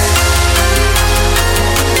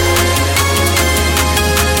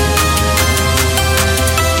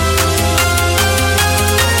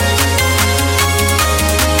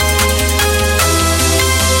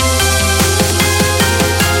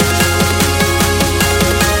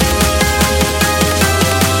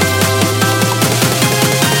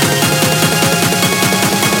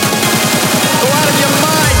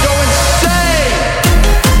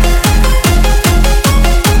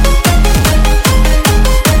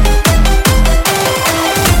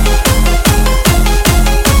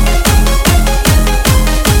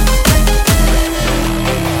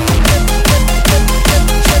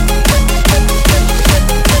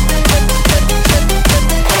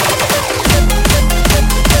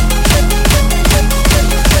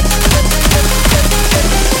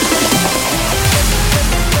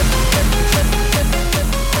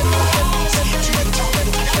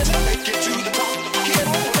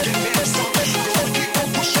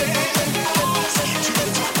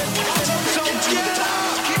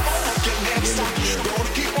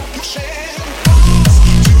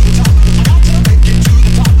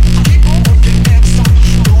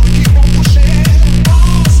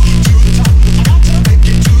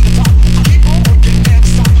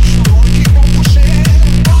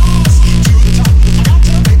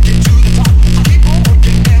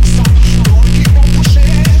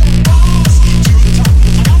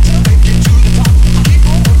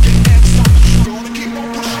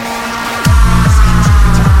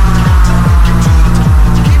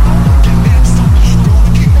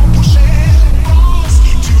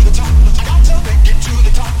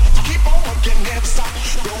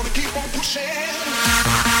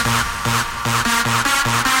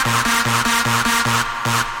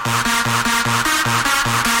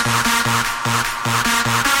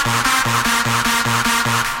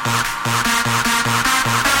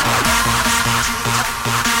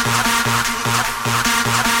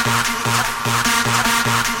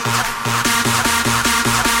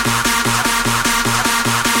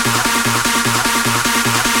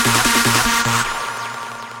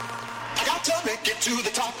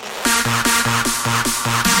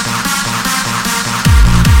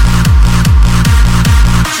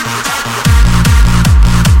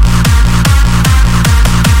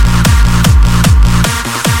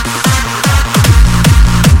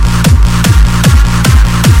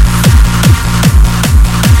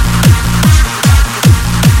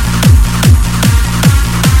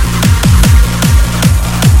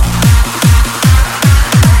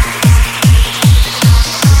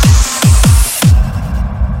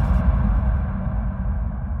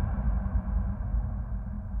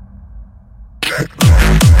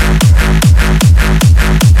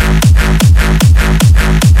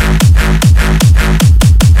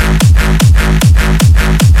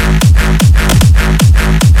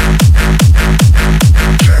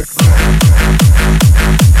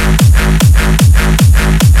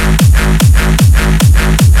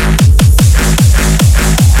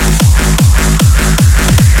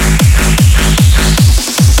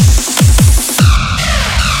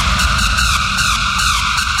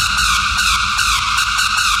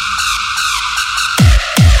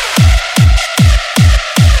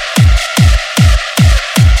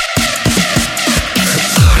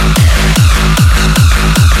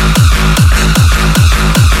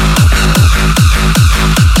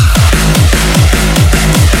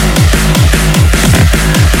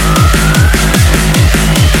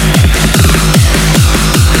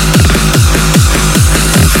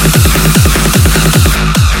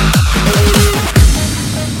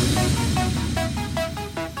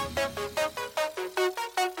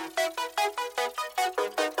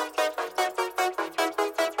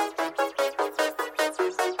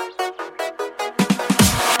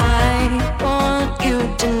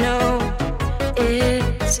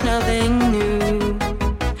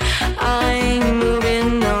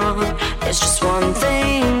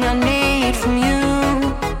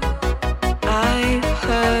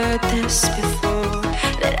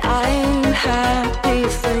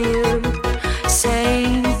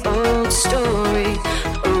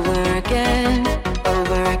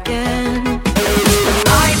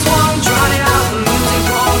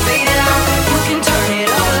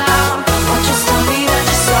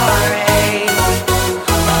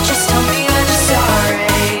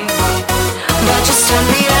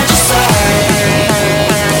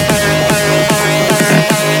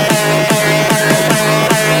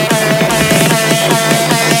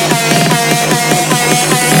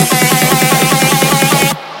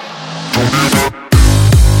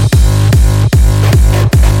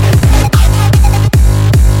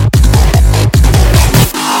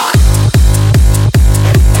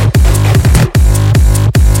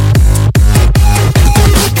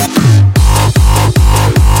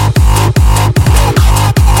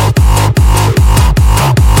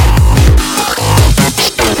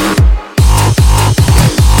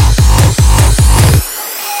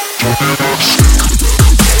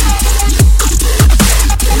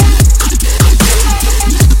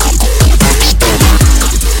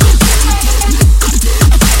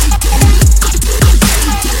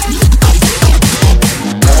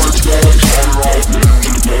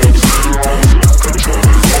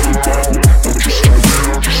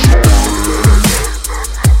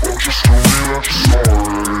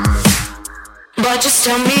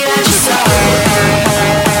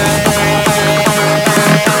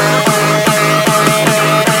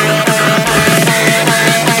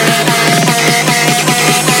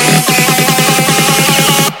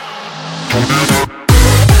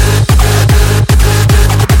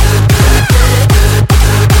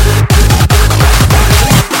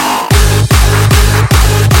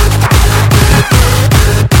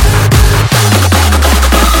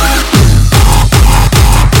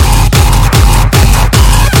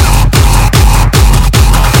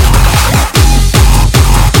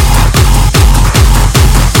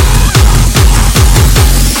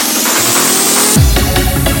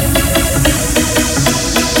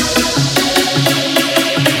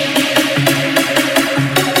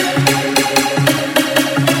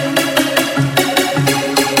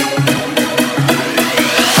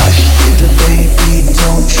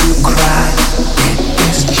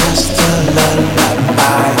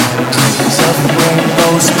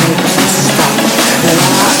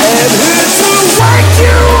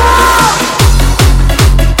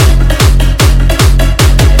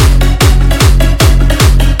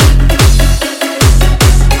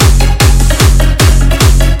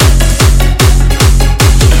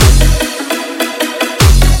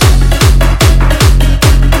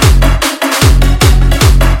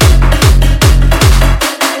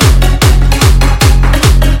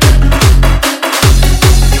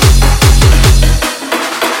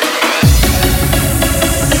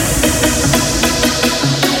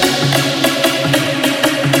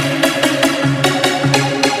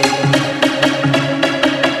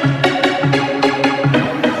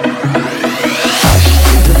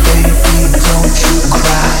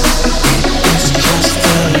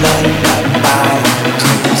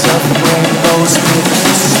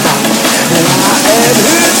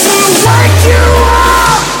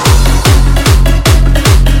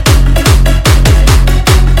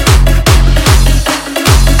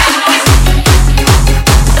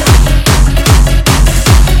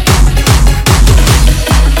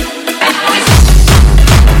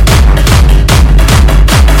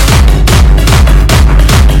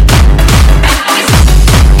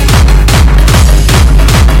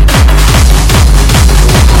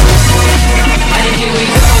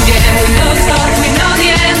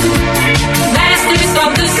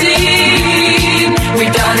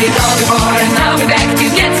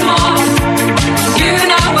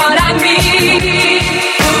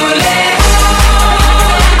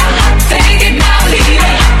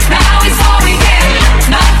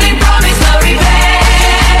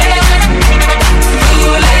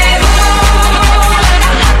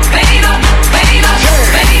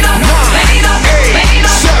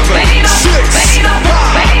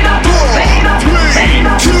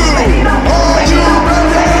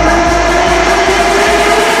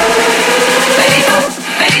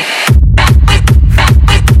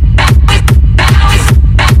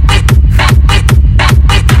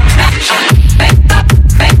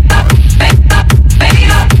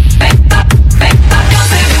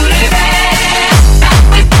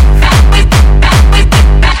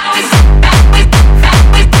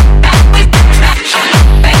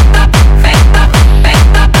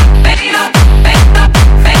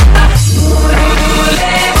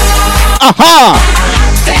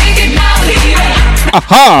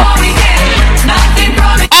 Aha!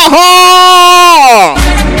 Aha!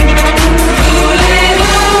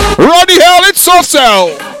 Roddy Hell, it's Soft Cell.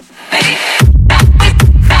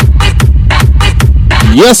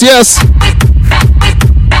 Yes, yes.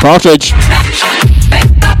 Partridge.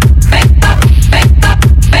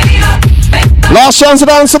 Last chance to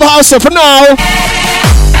dance to the house for now.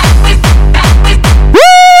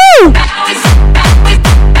 Woo!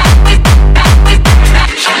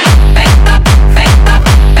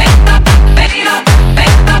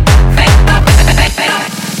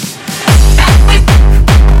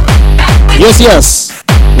 Yes, yes.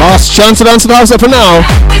 Last chance to dance to the house for now.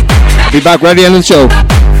 I'll be back ready to end the show.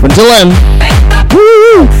 Until then.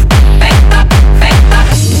 Woo!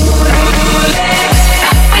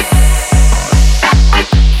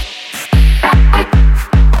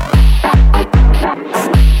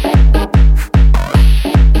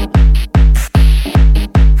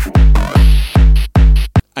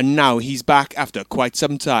 And now he's back after quite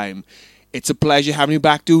some time. It's a pleasure having you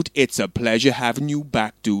back, dude. It's a pleasure having you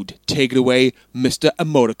back, dude. Take it away, Mr.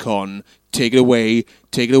 Emoticon. Take it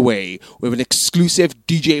away with an exclusive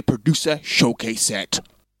DJ producer showcase set.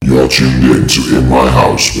 You're tuned in to In My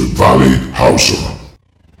House with Valley Houser.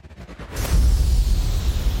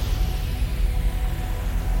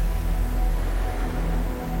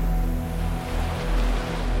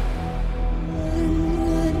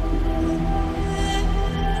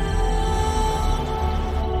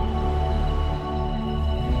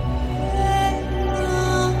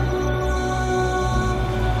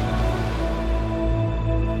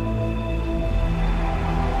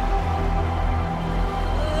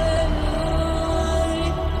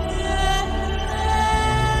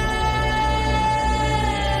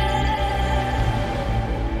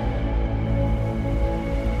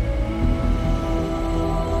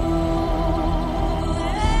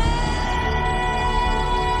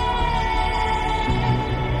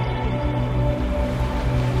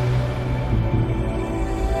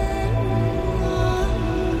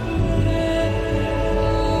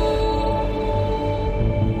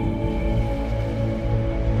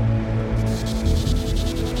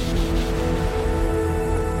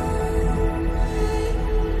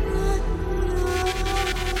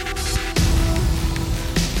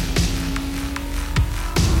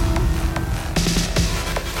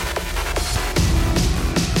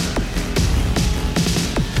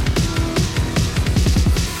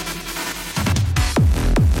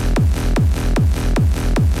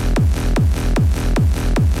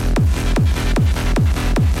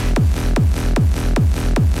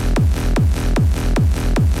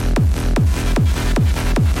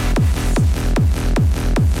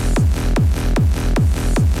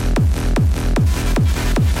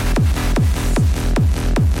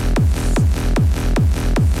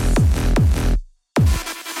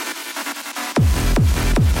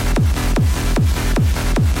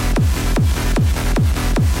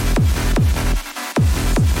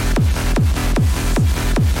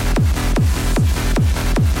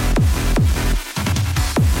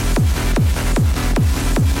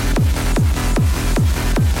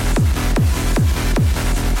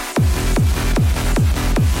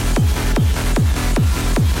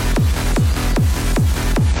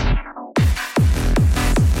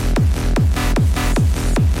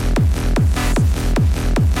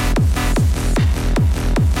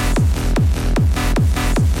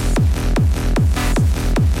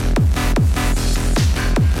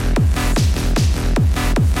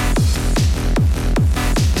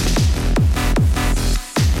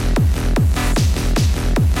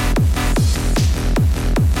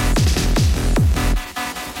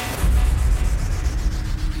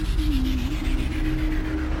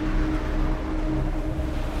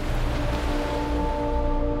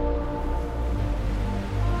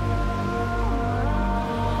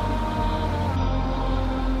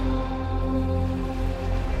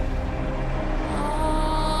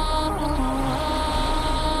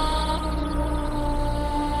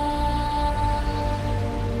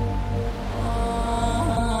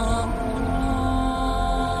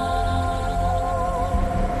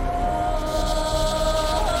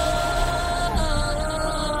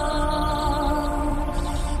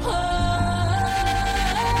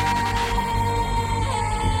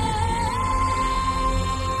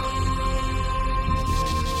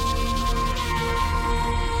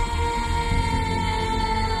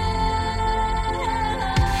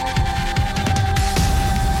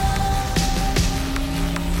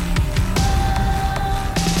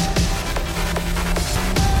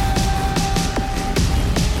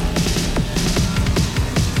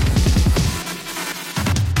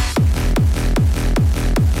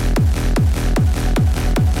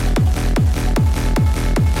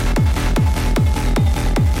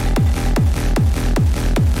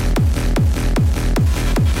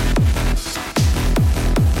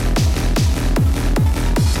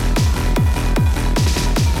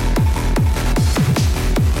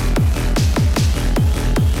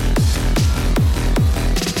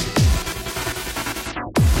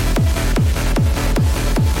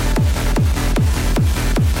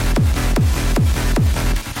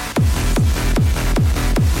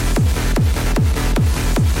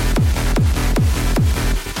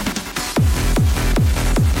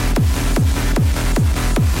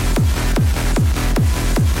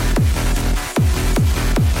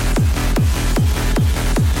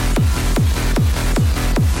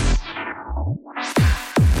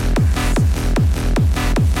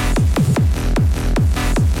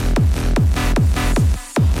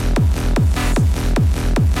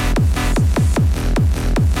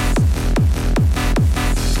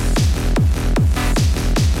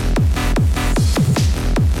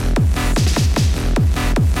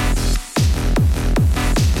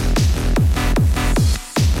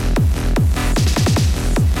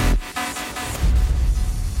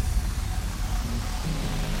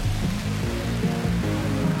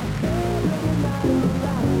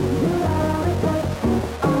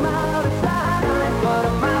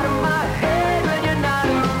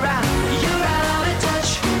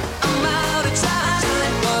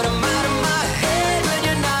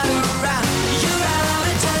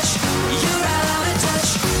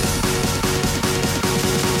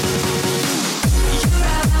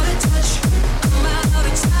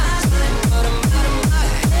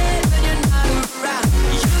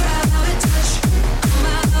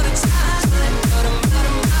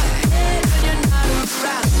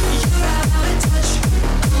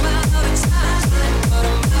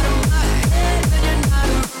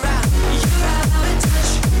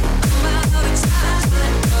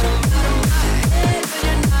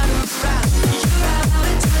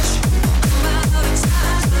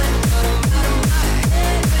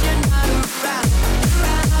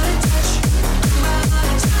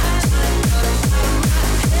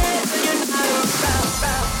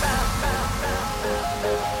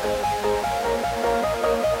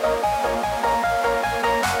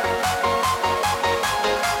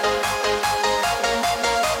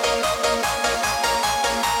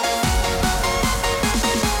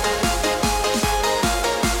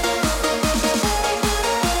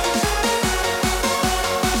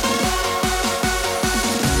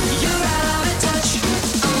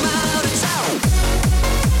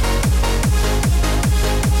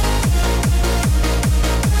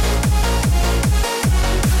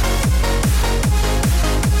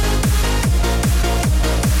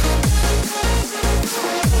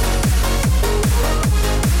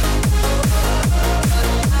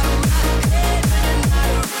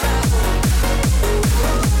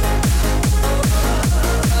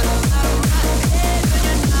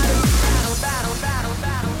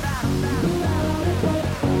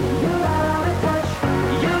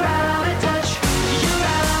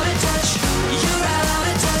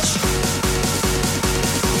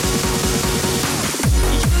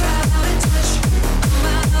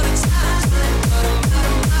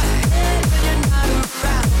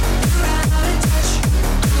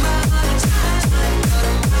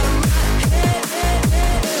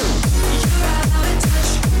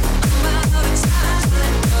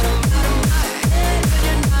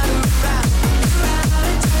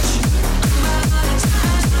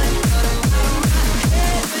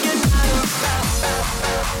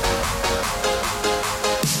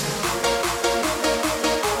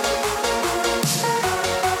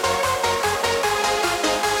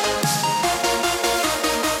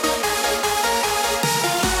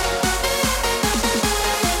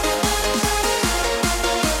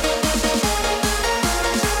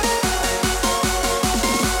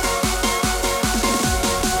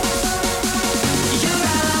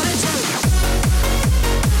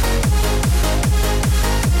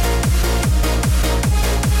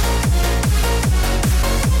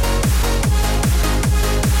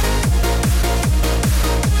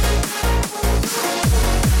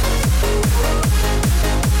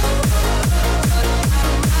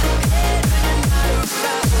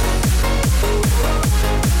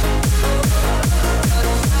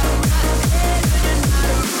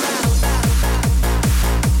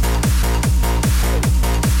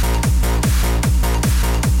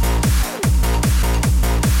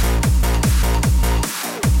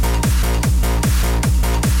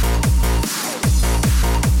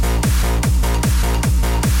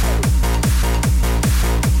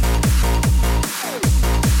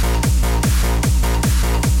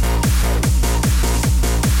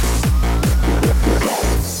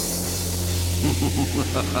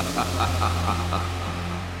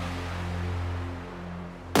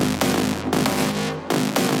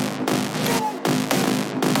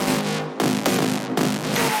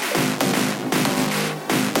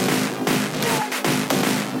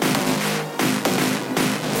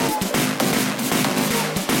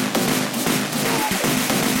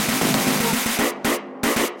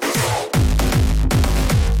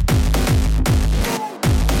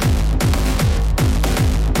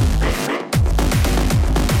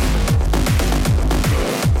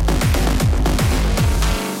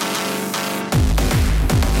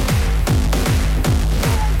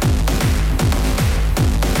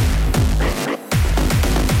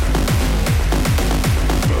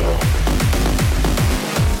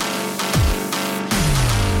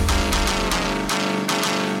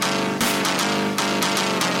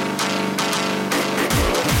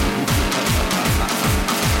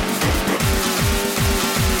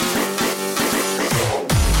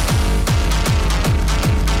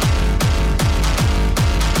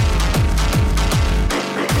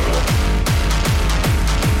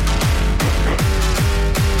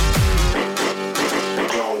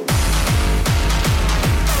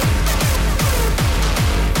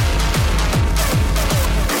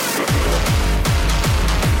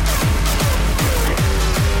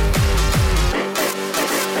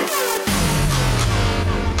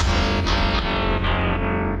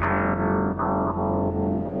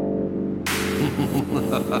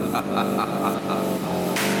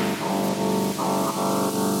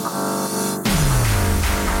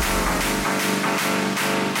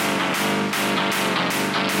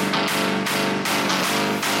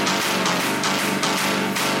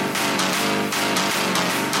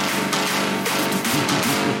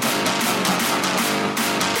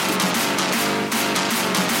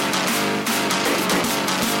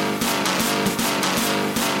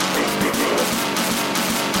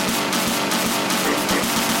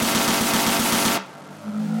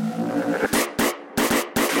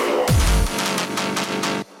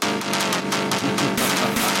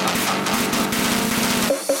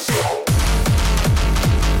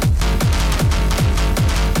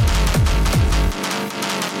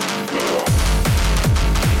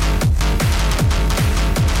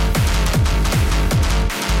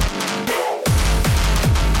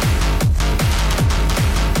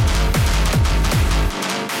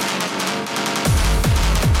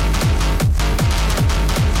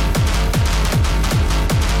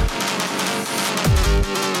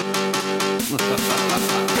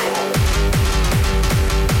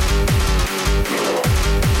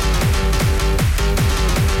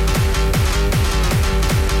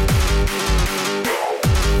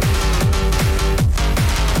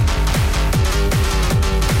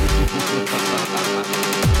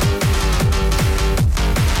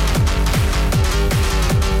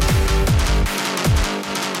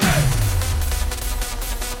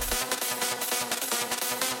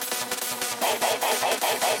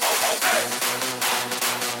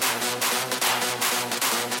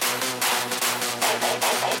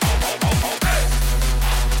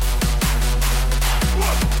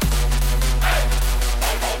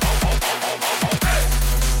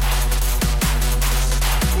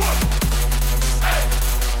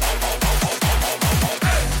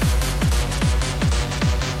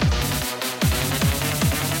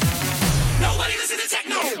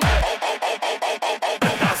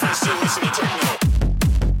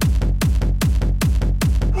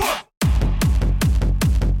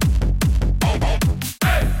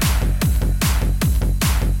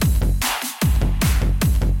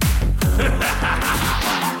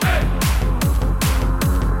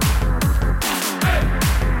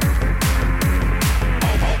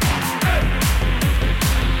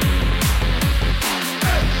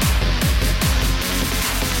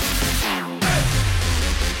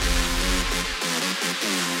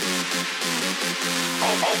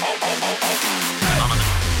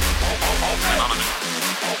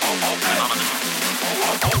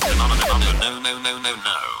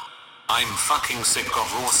 No. I'm fucking sick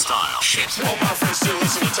of raw style shit.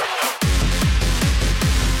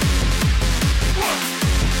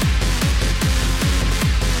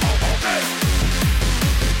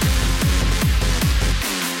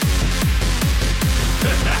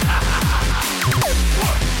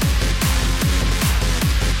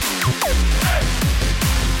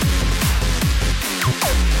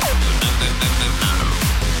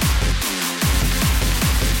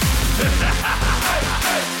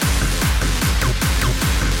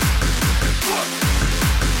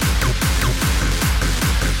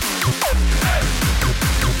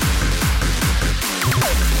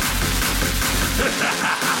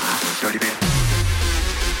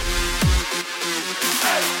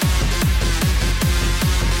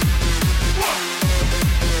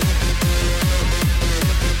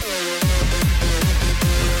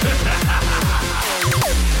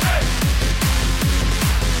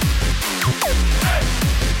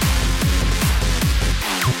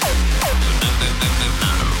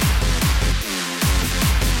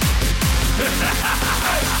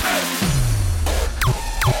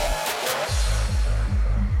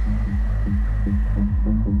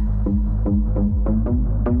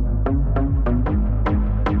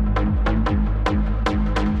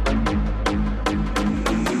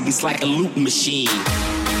 It's like a loop machine.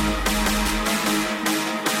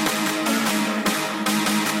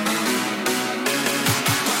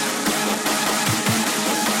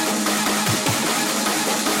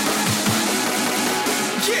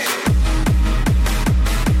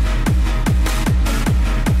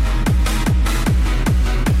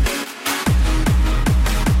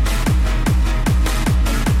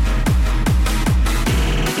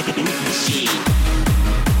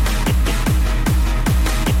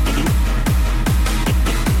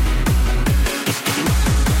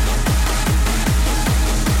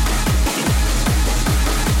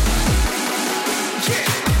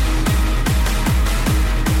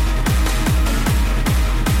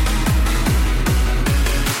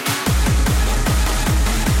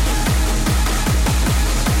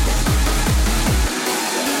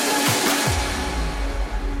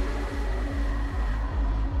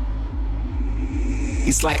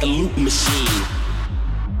 It's like a loop machine.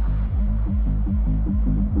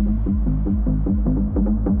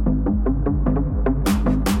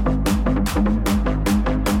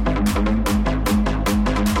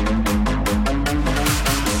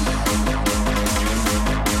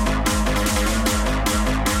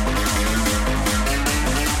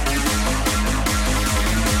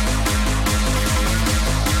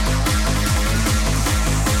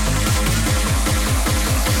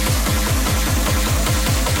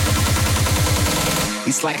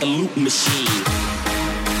 It's like a loop machine.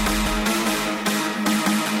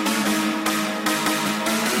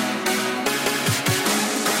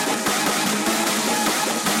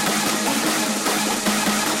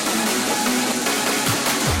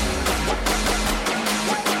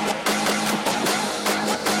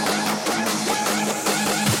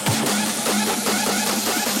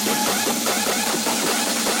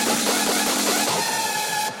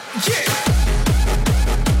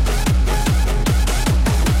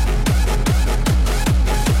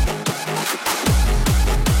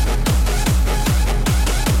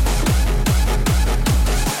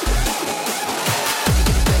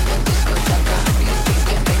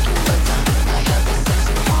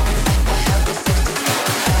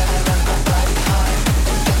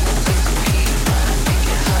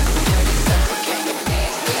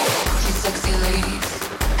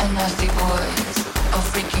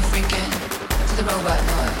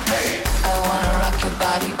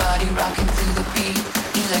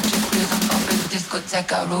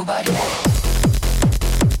 Discoteca robot.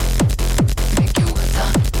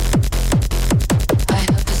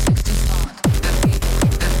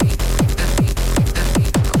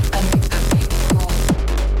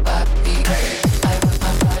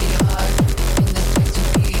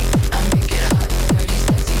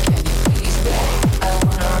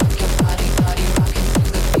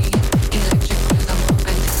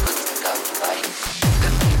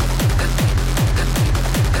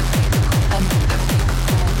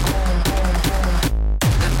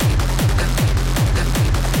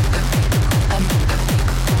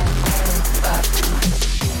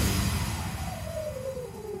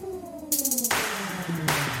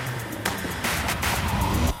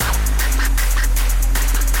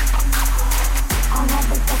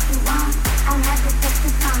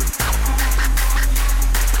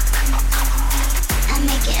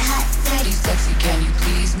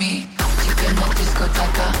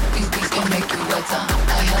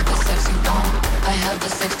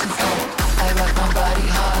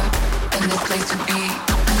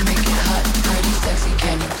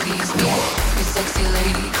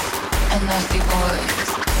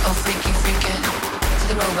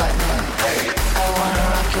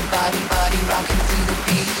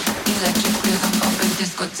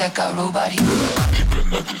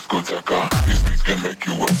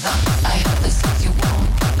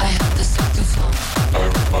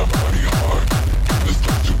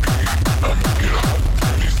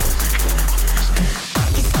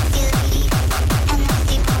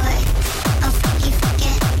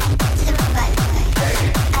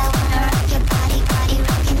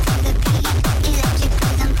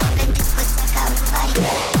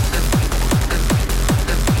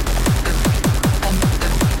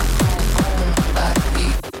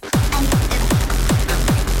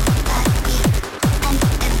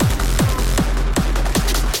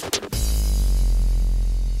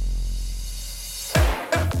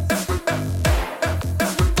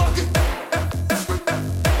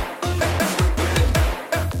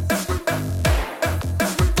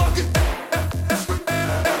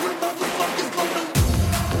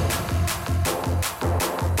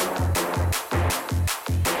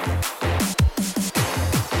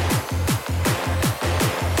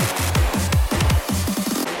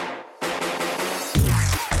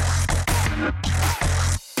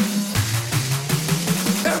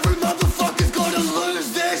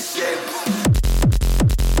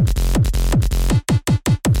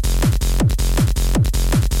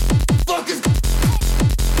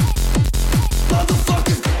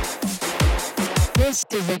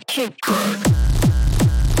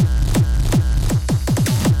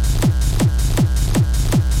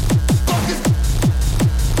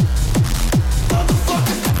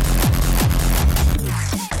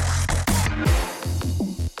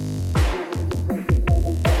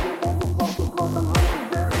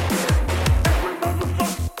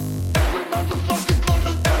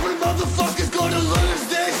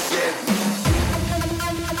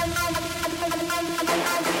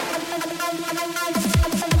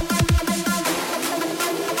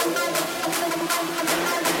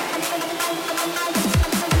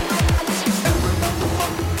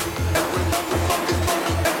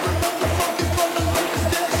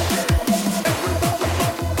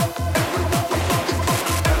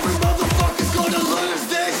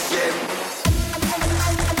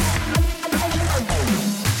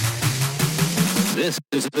 This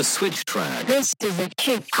is the switch track. This is a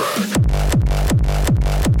kick track.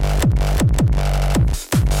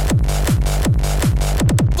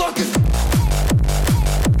 Fuck it.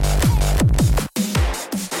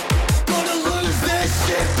 Gonna lose this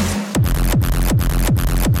shit.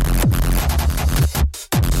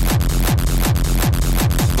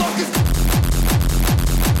 Fuck it.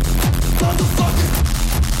 Motherfucker.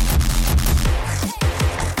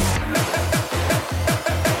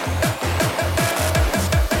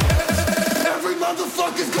 Every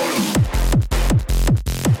motherfucker's gonna.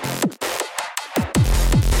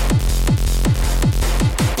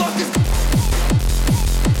 Fuck it.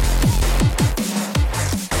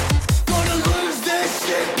 Gonna lose this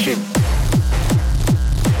shit.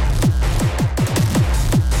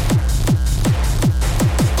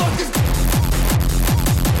 Fuck it.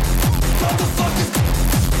 Motherfucker.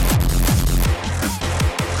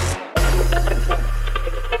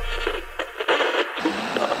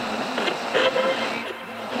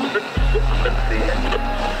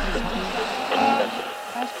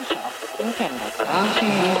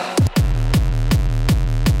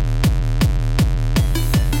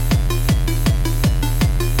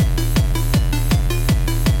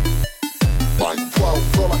 Like, whoa,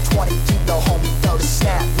 roll up 20 deep, the homie, throw the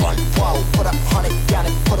snap. Like, whoa, put up 100 down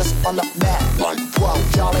and put us on the map. Like, whoa,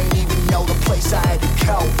 y'all ain't even know the place I had to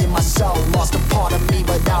go. In my soul, lost a part of me,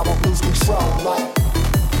 but I won't lose control. Like,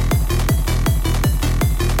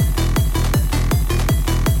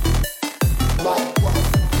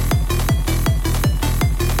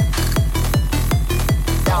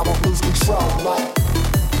 I won't lose control.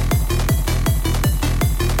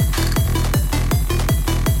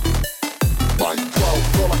 Like, whoa,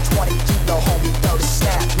 roll up 20 deep, the homie, throw the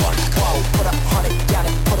snap. Like, whoa, put up 100 down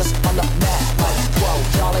and put us on the map. Like, whoa,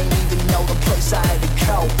 y'all ain't even know the place I had to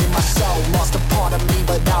go. In my soul, lost a part of me,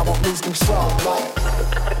 but I won't lose control. Like,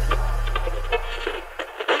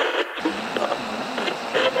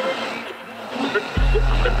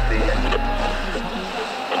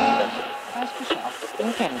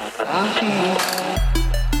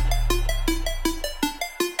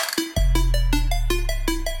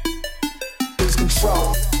 lose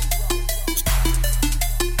control.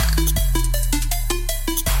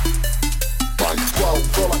 Like, whoa,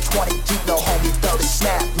 roll up 20 deep, the homie, throw the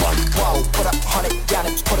snap. Like, whoa, put up 100 down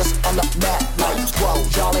and put us on the map. Like, whoa,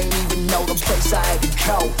 y'all ain't even know the place I had to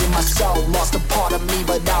go. In my soul, lost a part of me,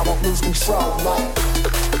 but I won't lose control. Like,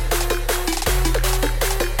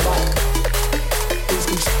 lose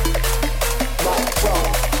control. Like, whoa,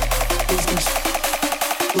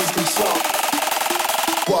 lose control.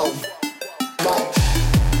 Whoa, like.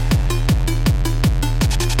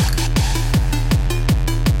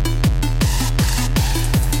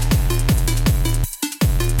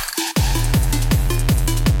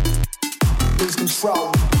 Lose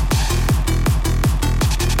control.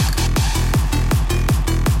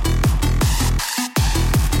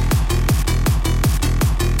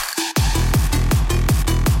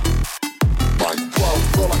 Like, whoa,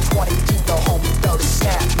 roll up 20 deep, the homie, throw the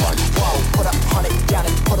snap. Like, whoa, put up 100 down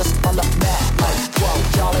and put us on the map. Like, whoa,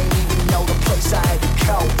 y'all ain't even know the place I had to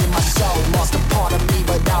go. In my soul, lost a part of me,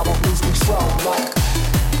 but I won't lose control. Like,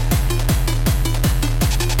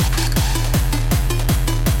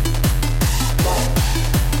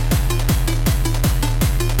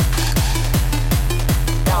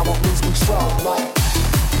 I won't lose control. Like,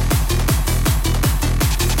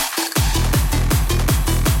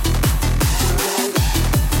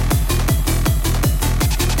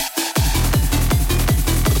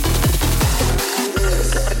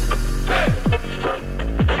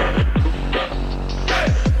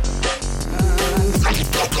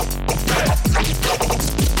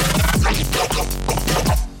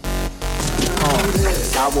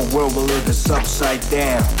 Our world will live is upside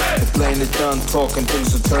down. The plane is done talking,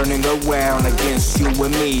 things are turning around against you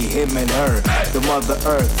and me, him and her. The Mother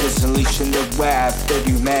Earth is unleashing the wrath that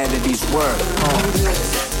humanity's worth.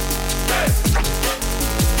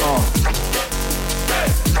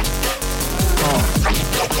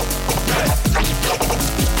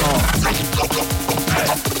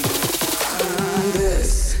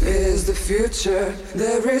 This is the future.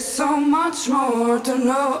 There is so much more to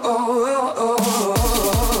know.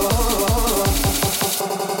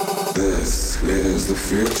 This is the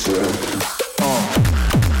future.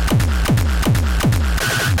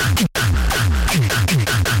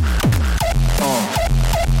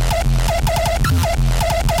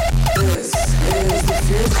 This is the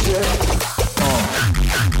future.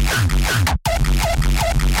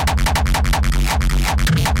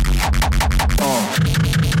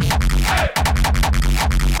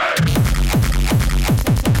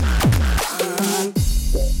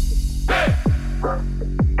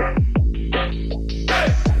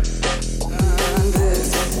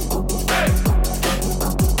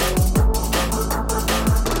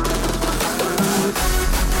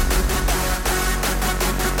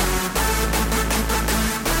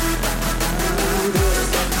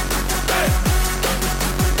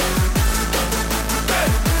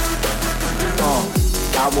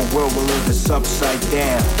 world will live is upside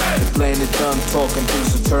down. The planet done talking,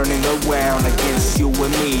 things are turning around against you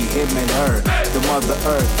and me, him and her. The Mother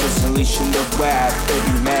Earth is unleashing the wrath that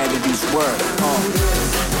humanity's work.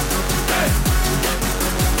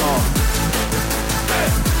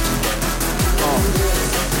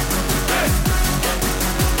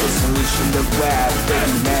 It's unleashing the wrath that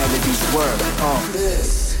humanity's work.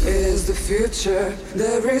 This is the future.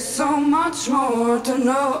 There is so much more to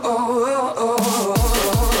know.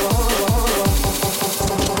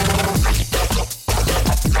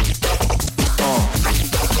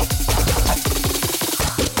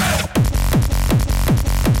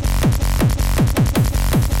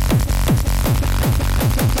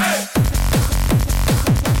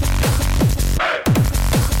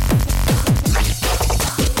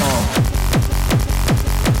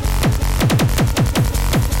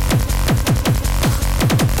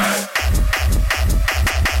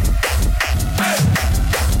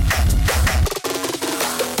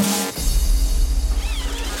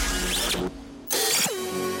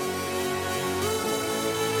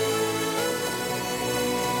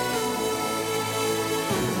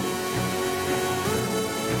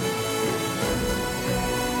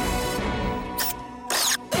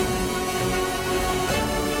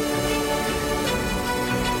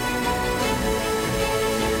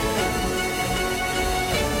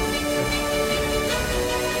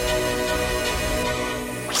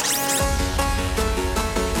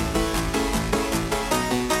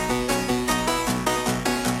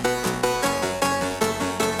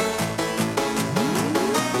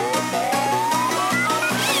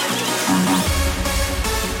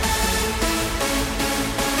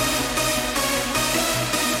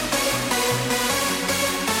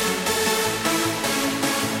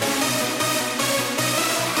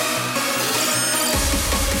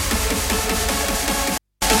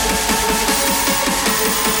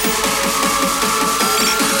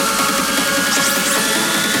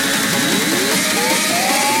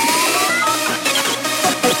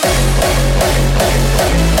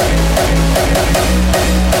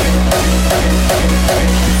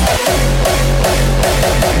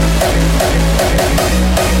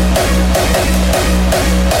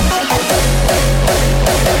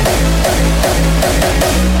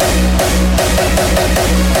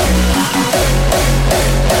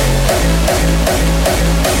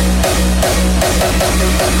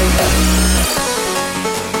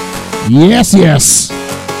 Yes, yes.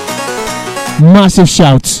 Massive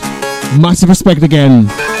shout. Massive respect again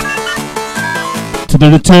to the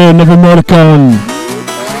return of Emoticon.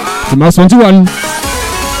 The Mouse 121.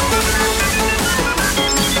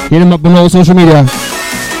 Hit him up on all social media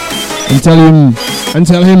and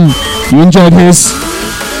tell him you enjoyed his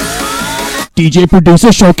DJ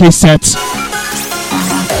producer showcase set.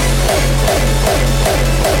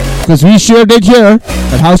 Because we sure did here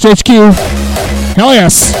at House HQ. Hell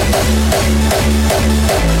yes!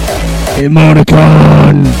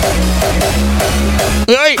 Emoticon!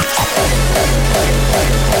 Hey!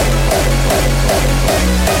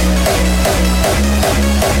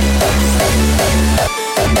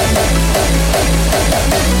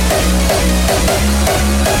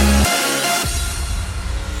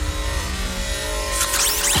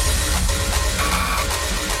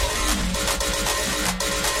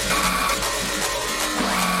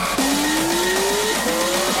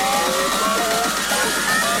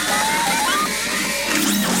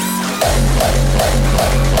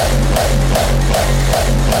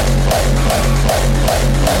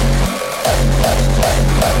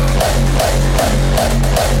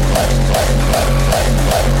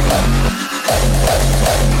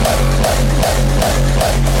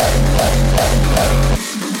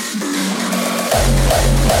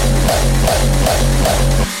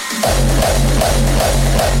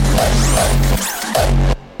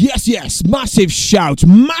 Yes, massive shout,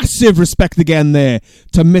 massive respect again there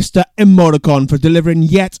to Mr. Emoticon for delivering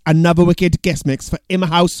yet another wicked guest mix for Emma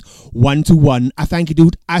House 121. I thank you,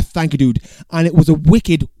 dude. And it was a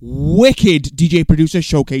wicked DJ producer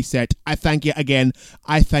showcase set. I thank you again.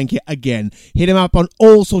 Hit him up on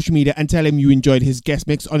all social media and tell him you enjoyed his guest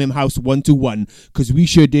mix on Emma House 121, because we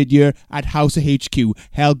sure did here at House of HQ.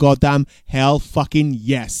 Hell goddamn, hell fucking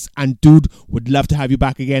yes. And dude, would love to have you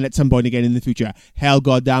back again at some point again in the future. Hell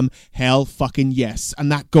goddamn, hell fucking yes.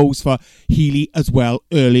 And that goes for Healy as well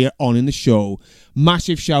earlier on in the show.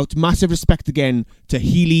 Massive shout, massive respect again to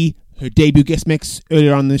Healy, her debut guest mix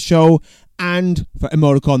earlier on in the show, and for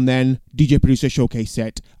Emoticon then, DJ Producer Showcase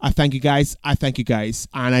set. I thank you guys.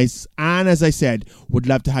 And as I said, would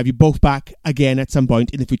love to have you both back again at some point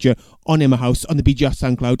in the future on Emma House, on the BGR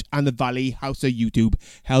SoundCloud and the Valley House of YouTube.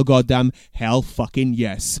 Hell goddamn, hell fucking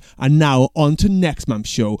yes. And now on to next month's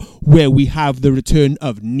show, where we have the return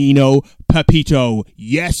of Nino Pepito.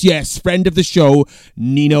 Yes, friend of the show,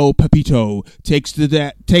 Nino Pepito takes to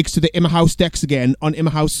the Emma House decks again on Emma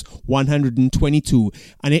House 122,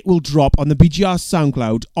 and it will drop on the BGR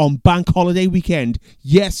SoundCloud on Bank Holiday weekend.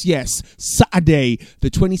 Yes, Saturday, the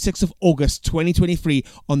 26th of August 2023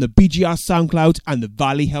 on the BGR SoundCloud and the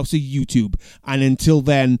Valley House of YouTube. And until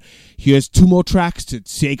then, here's two more tracks to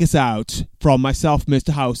take us out from myself,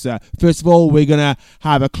 Mr. Houser. First of all, we're gonna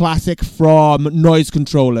have a classic from Noise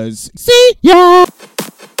Controllers. See ya!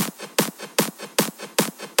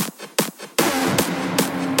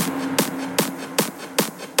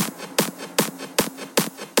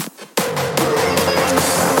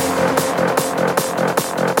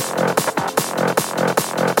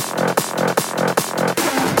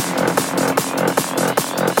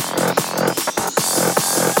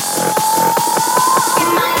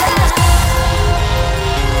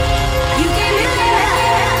 You gave me love.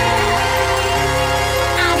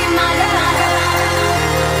 I give my love.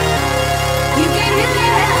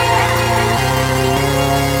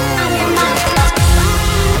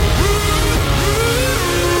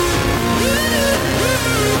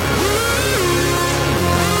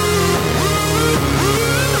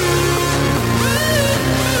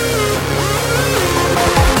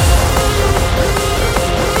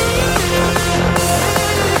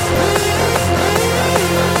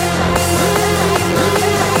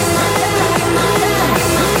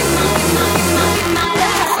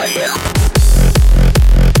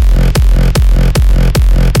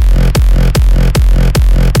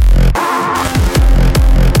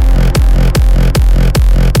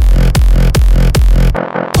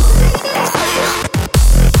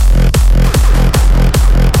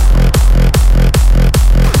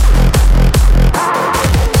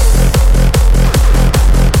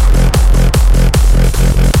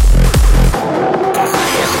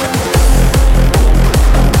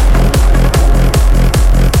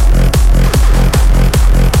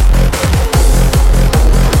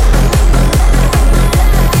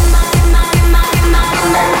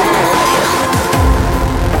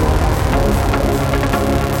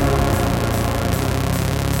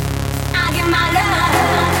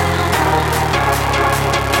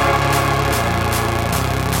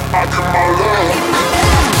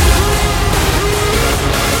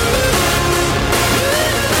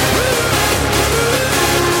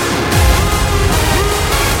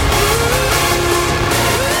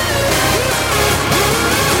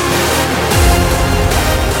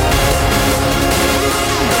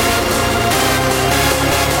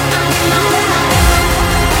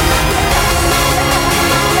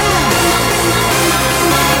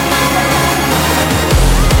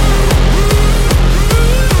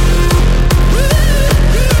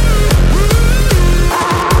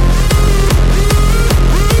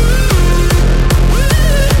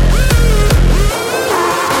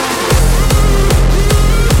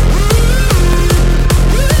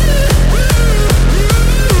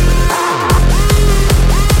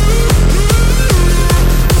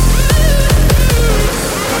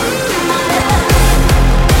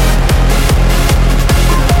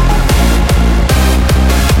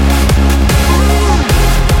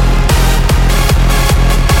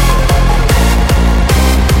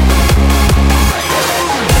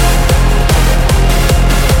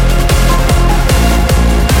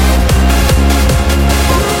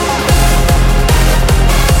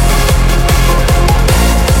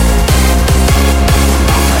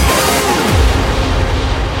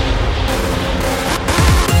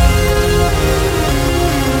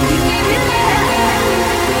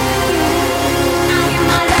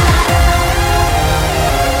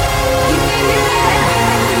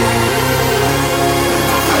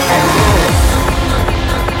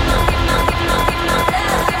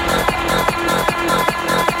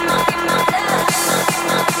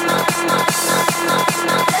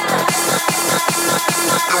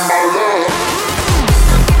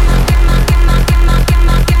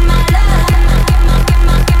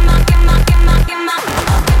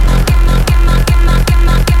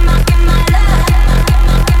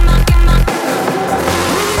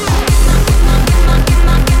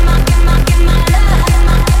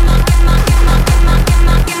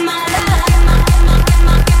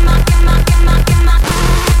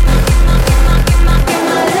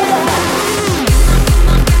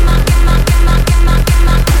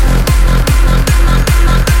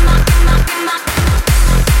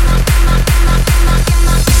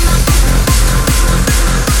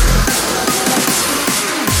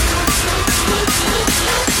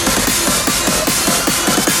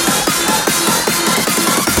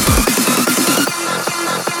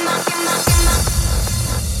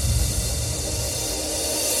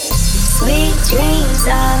 dreams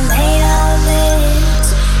are made of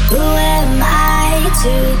this. Who am I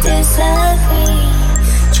to disagree?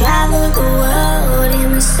 Travel the world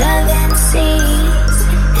in the 7 seas.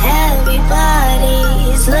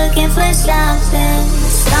 Everybody's looking for something.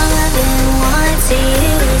 Some of them want to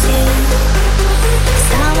use you.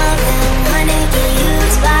 Some of them wanna get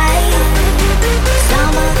used by you.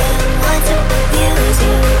 Some of them want to abuse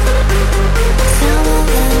you. Some of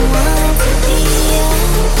them want to be you.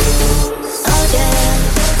 Oh yeah,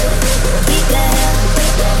 keep that.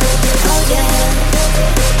 Oh yeah,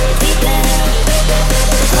 keep that.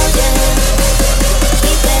 Oh yeah,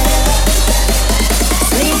 keep that.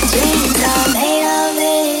 Sweet dreams are made of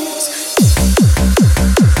this.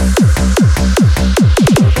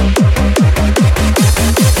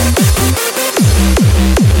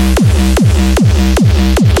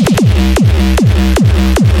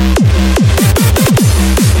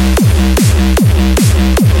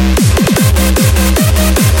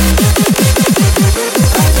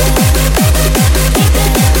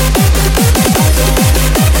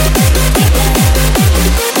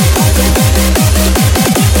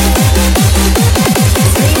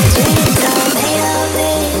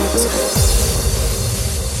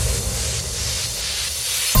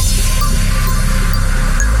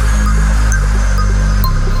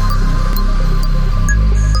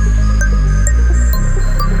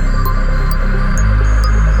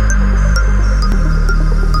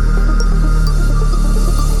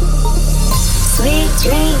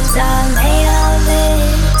 Dreams are made of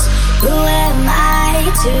this. Who am I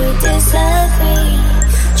to disagree?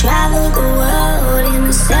 Travel the world in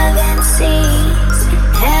the 7 seas.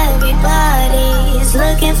 Everybody's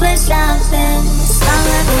looking for something. Some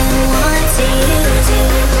of them want to use you.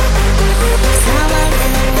 Some of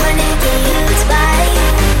them wanna get used by you.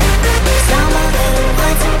 Some of them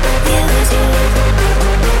want to abuse you.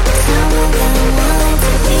 Some of them want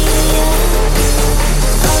to be you.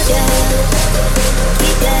 Oh yeah.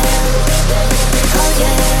 Keep that. Oh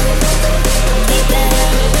yeah. Keep that.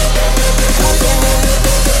 Oh yeah.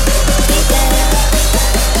 Keep that.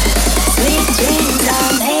 Sweet dreams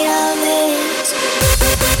are made of this.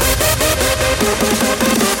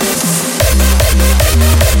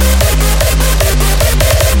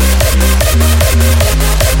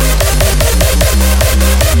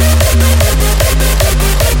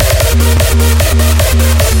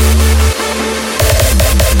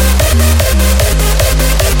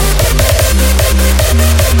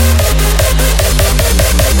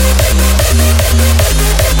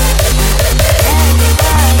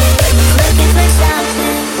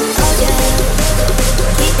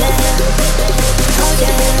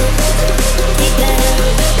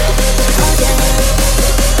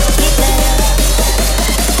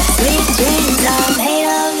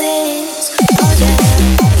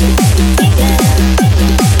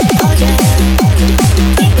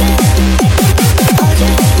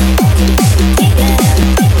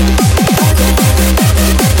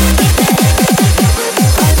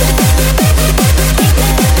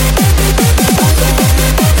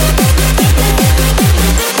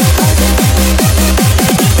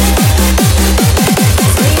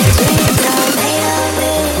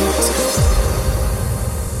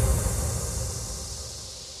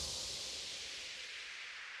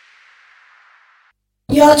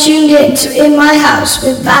 You're tuned in to In My House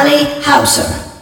with Valley Houser.